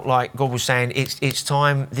of felt like God was saying, it's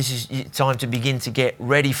time, this is time to begin to get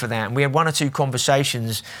ready for that. And we had 1 or 2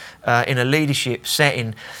 conversations in a leadership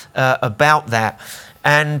setting about that.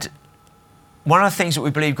 And one of the things that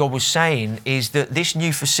we believe God was saying is that this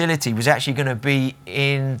new facility was actually going to be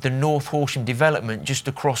in the North Horsham development, just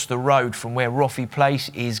across the road from where Roffey Place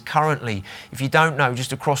is currently. If you don't know,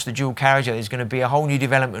 just across the dual carriageway, there's going to be a whole new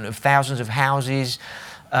development of thousands of houses,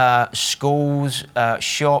 schools,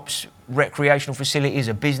 shops, recreational facilities,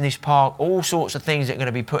 a business park, all sorts of things that are going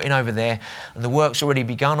to be put in over there, and the work's already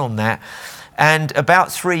begun on that. And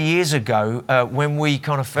about 3 years ago, when we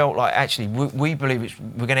kind of felt like actually we believe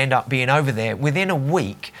we're going to end up being over there, within a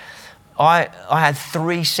week, I had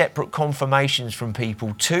 3 separate confirmations from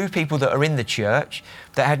people. 2 people that are in the church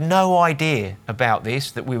that had no idea about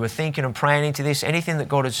this, that we were thinking and praying into this, anything that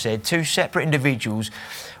God had said. 2 separate individuals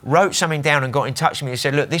wrote something down and got in touch with me and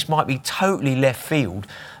said, look, this might be totally left field,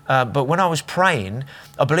 but when I was praying,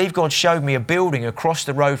 I believe God showed me a building across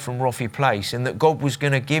the road from Roffey Place, and that God was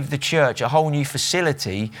going to give the church a whole new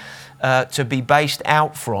facility to be based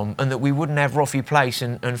out from, and that we wouldn't have Roffey Place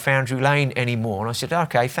and Foundry Lane anymore. And I said,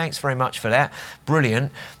 okay, thanks very much for that.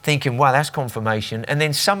 Brilliant. Thinking, wow, that's confirmation. And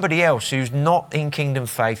then somebody else who's not in Kingdom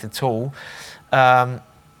Faith at all,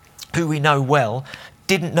 who we know well,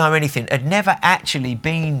 didn't know anything, had never actually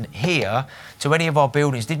been here to any of our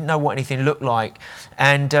buildings, didn't know what anything looked like.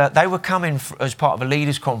 And they were coming as part of a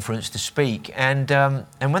leaders conference to speak. And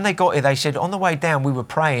when they got here, they said, on the way down, we were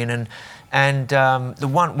praying, and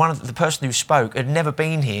the person who spoke had never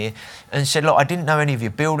been here and said, look, I didn't know any of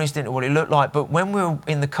your buildings, didn't know what it looked like, but when we were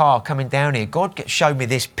in the car coming down here, God showed me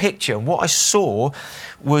this picture. And what I saw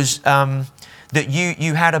was that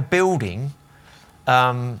you had a building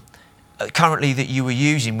currently that you were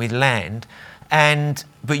using with land,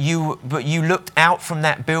 but you looked out from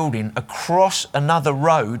that building across another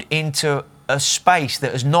road into a space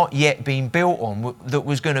that has not yet been built on, that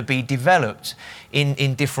was going to be developed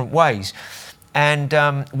in different ways. And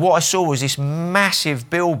what I saw was this massive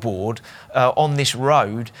billboard on this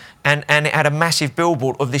road, and it had a massive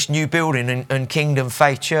billboard of this new building and Kingdom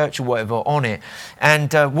Faith Church or whatever on it.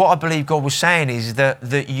 And what I believe God was saying is that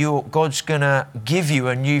God's going to give you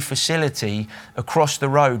a new facility across the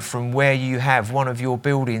road from where you have one of your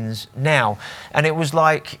buildings now. And it was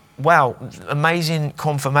like, wow, amazing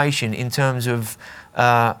confirmation in terms of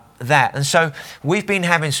that. And so we've been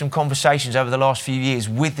having some conversations over the last few years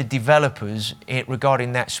with the developers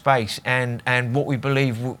regarding that space and what we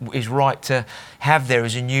believe is right to have there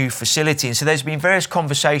as a new facility. And so there's been various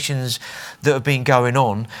conversations that have been going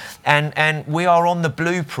on, and we are on the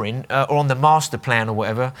blueprint or on the master plan or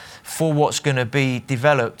whatever for what's going to be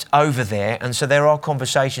developed over there. And so there are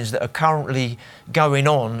conversations that are currently going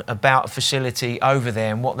on about a facility over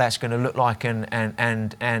there and what that's going to look like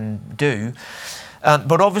and do.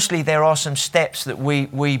 But obviously there are some steps that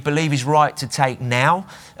we believe is right to take now.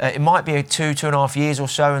 It might be 2.5 years or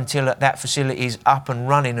so until that facility is up and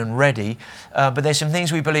running and ready. But there's some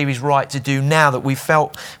things we believe is right to do now that we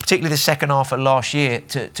felt, particularly the second half of last year,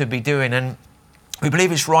 to be doing. And we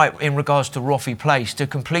believe it's right in regards to Roffey Place to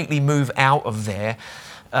completely move out of there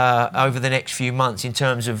over the next few months in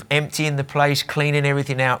terms of emptying the place, cleaning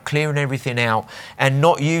everything out, clearing everything out, and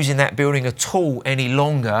not using that building at all any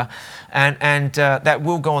longer. And that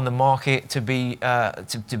will go on the market to be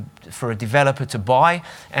for a developer to buy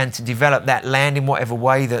and to develop that land in whatever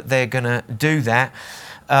way that they're going to do that.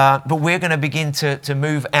 But we're going to begin to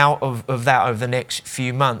move out of that over the next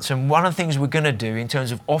few months. And one of the things we're going to do in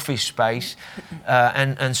terms of office space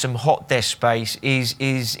and some hot desk space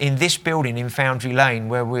is in this building in Foundry Lane,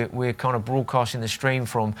 where we're kind of broadcasting the stream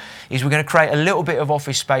from, is we're going to create a little bit of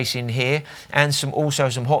office space in here and also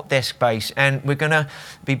some hot desk space. And we're going to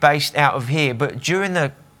be based out of here. But during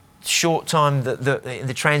the short time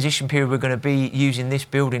the transition period we're going to be using this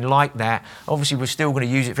building like that, obviously we're still going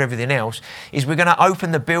to use it for everything else, is we're going to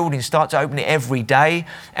open the building, start to open it every day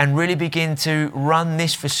and really begin to run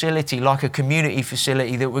this facility like a community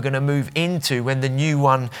facility that we're going to move into when the new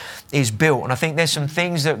one is built. And I think there's some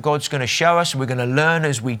things that God's going to show us, we're going to learn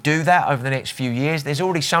as we do that over the next few years. There's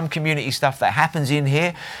already some community stuff that happens in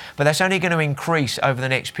here, but that's only going to increase over the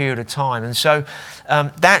next period of time. And so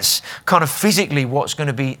that's kind of physically what's going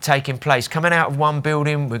to be taking place. Coming out of one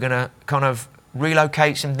building, we're going to kind of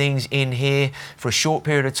relocate some things in here for a short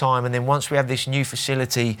period of time, and then once we have this new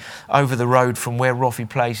facility over the road from where Roffey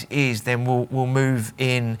Place is, then we'll move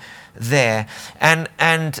in there.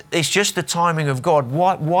 And it's just the timing of God.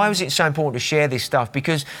 Why was it so important to share this stuff?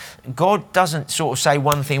 Because God doesn't sort of say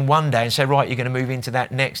one thing one day and say, right, you're going to move into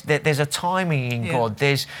that next. There's a timing in God.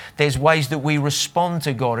 There's ways that we respond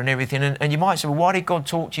to God and everything. And you might say, well, why did God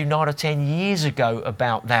talk to you 9 or 10 years ago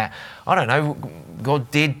about that? I don't know. God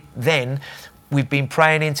did then. We've been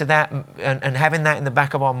praying into that and having that in the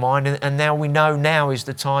back of our mind, and now we know now is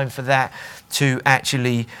the time for that to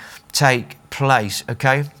actually take place,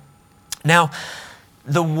 okay? Now,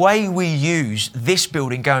 the way we use this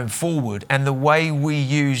building going forward and the way we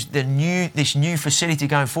use this new facility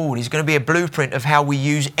going forward is going to be a blueprint of how we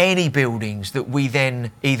use any buildings that we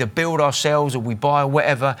then either build ourselves or we buy or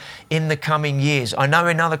whatever in the coming years. I know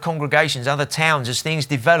in other congregations, other towns, as things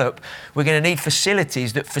develop, we're going to need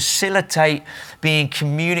facilities that facilitate being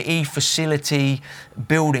community facility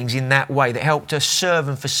buildings in that way, that help to serve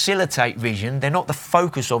and facilitate vision. They're not the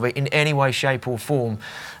focus of it in any way, shape or form,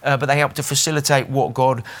 but they help to facilitate what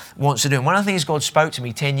God wants to do. And one of the things God spoke to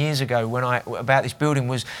me 10 years ago about this building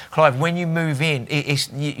was, Clive, when you move in,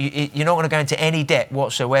 you're not going to go into any debt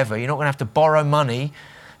whatsoever. You're not going to have to borrow money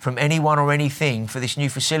from anyone or anything for this new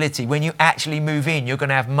facility. When you actually move in, you're going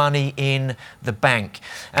to have money in the bank.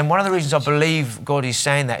 And one of the reasons I believe God is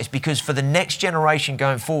saying that is because for the next generation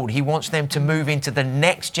going forward, He wants them to move into the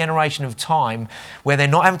next generation of time where they're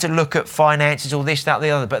not having to look at finances or this, that, the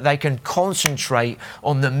other, but they can concentrate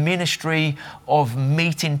on the ministry of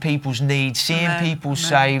meeting people's needs, seeing people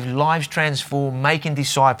saved, lives transformed, making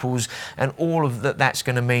disciples, and all of that's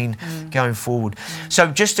going to mean going forward. So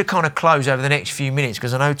just to kind of close over the next few minutes,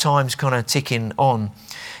 because I know time's kind of ticking on,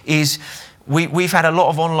 is we've had a lot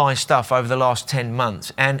of online stuff over the last 10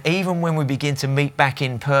 months, and even when we begin to meet back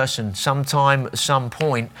in person sometime at some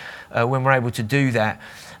point when we're able to do that,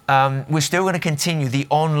 we're still going to continue the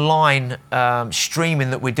online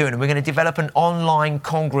streaming that we're doing, and we're going to develop an online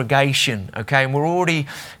congregation, okay? And we're already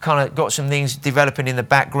kind of got some things developing in the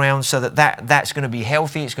background so that's going to be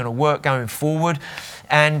healthy, it's going to work going forward.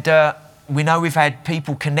 And we know we've had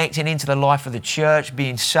people connecting into the life of the church,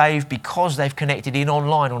 being saved because they've connected in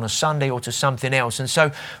online on a Sunday or to something else. And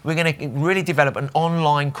so we're going to really develop an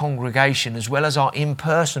online congregation as well as our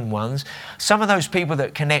in-person ones. Some of those people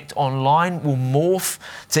that connect online will morph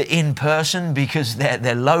to in-person because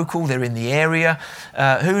they're local, they're in the area.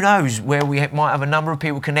 Who knows, where we might have a number of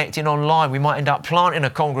people connecting online, we might end up planting a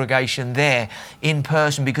congregation there in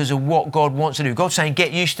person because of what God wants to do. God's saying,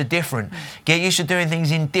 get used to different. Get used to doing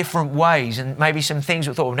things in different ways. And maybe some things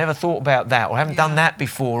we thought, we've never thought about that, or haven't done that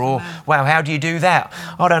before, or wow, how do you do that?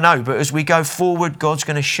 I don't know, but as we go forward, God's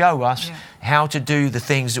going to show us how to do the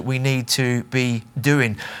things that we need to be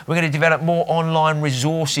doing. We're going to develop more online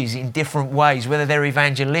resources in different ways, whether they're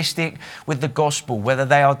evangelistic with the gospel, whether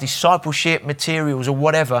they are discipleship materials or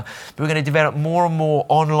whatever. But we're going to develop more and more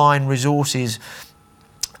online resources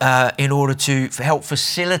in order to help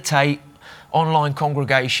facilitate online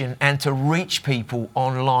congregation and to reach people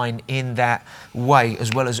online in that way,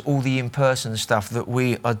 as well as all the in-person stuff that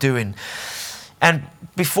we are doing. And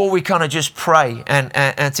before we kind of just pray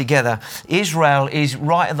and together, Israel is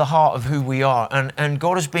right at the heart of who we are. And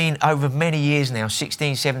God has been over many years now,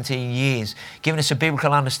 16, 17 years, giving us a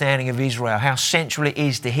biblical understanding of Israel, how central it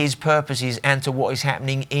is to His purposes and to what is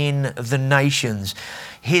happening in the nations.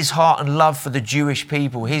 His heart and love for the Jewish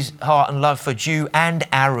people, His heart and love for Jew and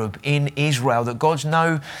Arab in Israel, that God's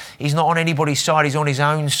He's not on anybody's side, He's on His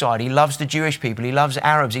own side. He loves the Jewish people, He loves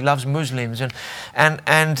Arabs, He loves Muslims,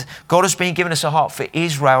 and God has been giving us a heart for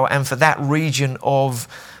Israel and for that region of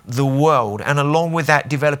the world. And along with that,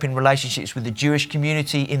 developing relationships with the Jewish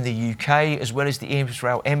community in the UK, as well as the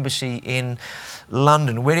Israel Embassy in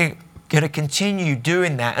London. We're going to continue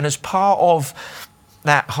doing that. And as part of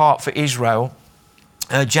that heart for Israel,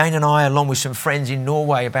 Jane and I, along with some friends in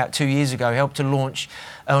Norway about 2 years ago, helped to launch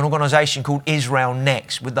an organisation called Israel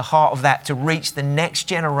Next, with the heart of that to reach the next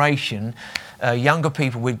generation, younger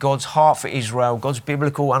people with God's heart for Israel, God's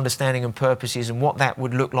biblical understanding and purposes, and what that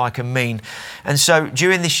would look like and mean. And so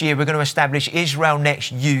during this year, we're going to establish Israel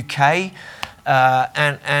Next UK.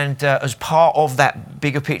 And as part of that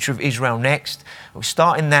bigger picture of Israel Next, we're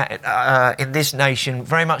starting that in this nation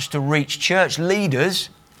very much to reach church leaders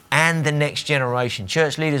and the next generation.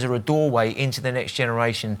 Church leaders are a doorway into the next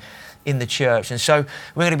generation in the church. And so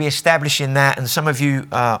we're going to be establishing that, and some of you,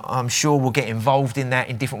 I'm sure, will get involved in that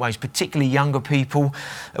in different ways, particularly younger people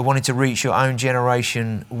wanting to reach your own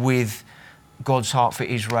generation with God's heart for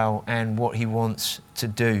Israel and what he wants to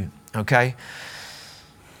do, okay?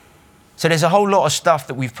 So there's a whole lot of stuff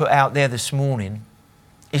that we've put out there this morning.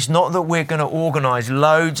 It's not that we're going to organise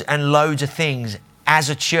loads and loads of things as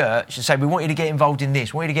a church and say, we want you to get involved in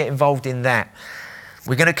this, we want you to get involved in that.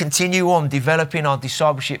 We're going to continue on developing our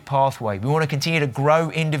discipleship pathway. We want to continue to grow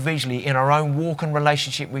individually in our own walk and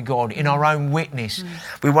relationship with God, in our own witness.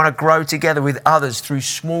 We want to grow together with others through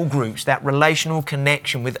small groups, that relational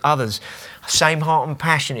connection with others. Same heart and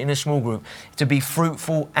passion in a small group to be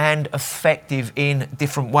fruitful and effective in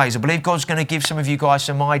different ways. I believe God's going to give some of you guys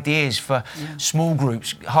some ideas for small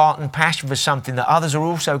groups, heart and passion for something that others are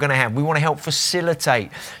also going to have. We want to help facilitate,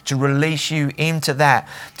 to release you into that,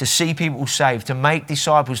 to see people saved, to make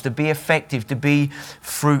disciples, to be effective, to be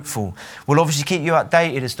fruitful. We'll obviously keep you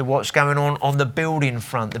updated as to what's going on the building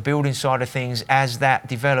front, the building side of things, as that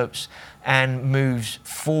develops and moves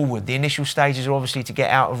forward. The initial stages are obviously to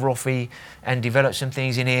get out of Roffey and develop some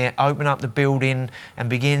things in here, open up the building and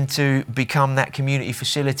begin to become that community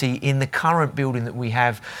facility in the current building that we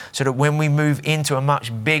have, so that when we move into a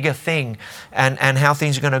much bigger thing and how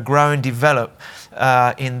things are going to grow and develop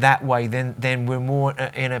in that way, then we're more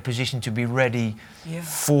in a position to be ready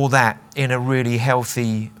for that in a really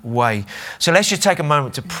healthy way. So let's just take a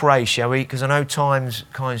moment to pray, shall we? Because I know time's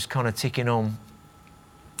kind of ticking on.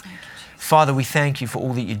 Father, we thank you for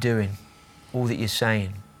all that you're doing, all that you're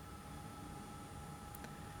saying.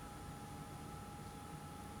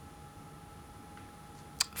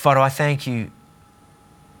 Father, I thank you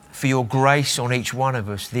for your grace on each one of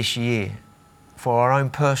us this year, for our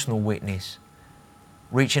own personal witness,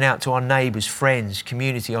 reaching out to our neighbours, friends,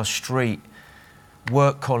 community, our street,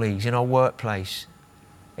 work colleagues in our workplace,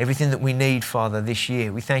 everything that we need, Father, this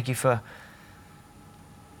year. We thank you for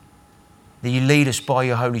that you lead us by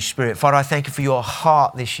your Holy Spirit. Father, I thank you for your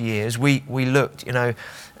heart this year as we looked,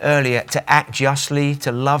 earlier, to act justly,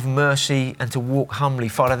 to love mercy and to walk humbly.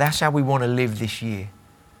 Father, that's how we want to live this year.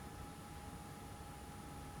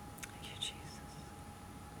 Thank you, Jesus.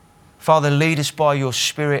 Father, lead us by your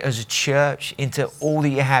Spirit as a church into all that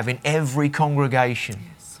you have in every congregation.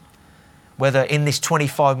 Whether in this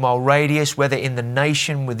 25-mile radius, whether in the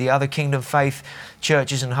nation with the other Kingdom Faith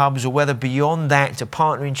churches and hubs, or whether beyond that to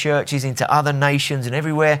partnering churches into other nations and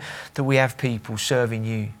everywhere that we have people serving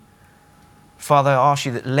you. Father, I ask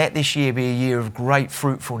you that let this year be a year of great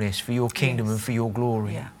fruitfulness for your kingdom and for your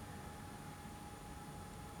glory. Yeah.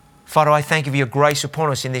 Father, I thank you for your grace upon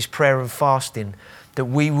us in this prayer and fasting, that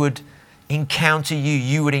we would encounter you,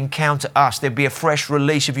 you would encounter us. There'd be a fresh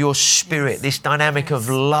release of your Spirit, this dynamic of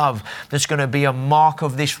love that's going to be a mark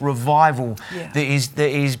of this revival that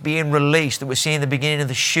is being released, that we're seeing the beginning of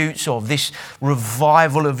the shoots of, this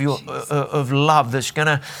revival of your of love that's going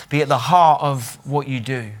to be at the heart of what you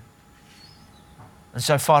do. And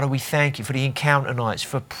so, Father, we thank you for the encounter nights,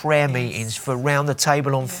 for prayer meetings, for round the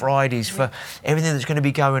table on Fridays, for everything that's going to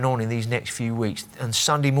be going on in these next few weeks. And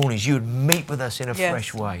Sunday mornings, you would meet with us in a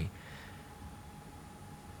fresh way.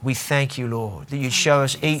 We thank you, Lord, that you'd show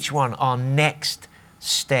us each one our next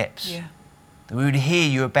steps. That we would hear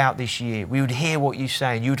you about this year. We would hear what you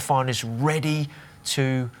say, and you would find us ready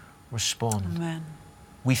to respond. Amen.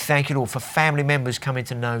 We thank you, Lord, for family members coming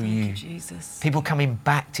to know you. Jesus. People coming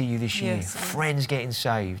back to you this year. Friends getting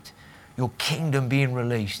saved. Your kingdom being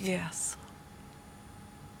released. Yes.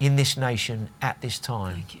 In this nation at this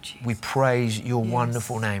time. Thank you, Jesus. We praise your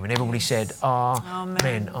wonderful name. And everybody said,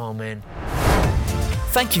 Amen. Amen.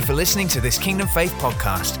 Thank you for listening to this Kingdom Faith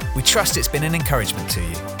podcast. We trust it's been an encouragement to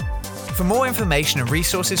you. For more information and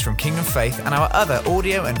resources from Kingdom Faith and our other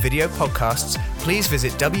audio and video podcasts, please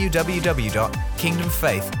visit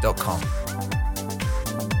www.kingdomfaith.com.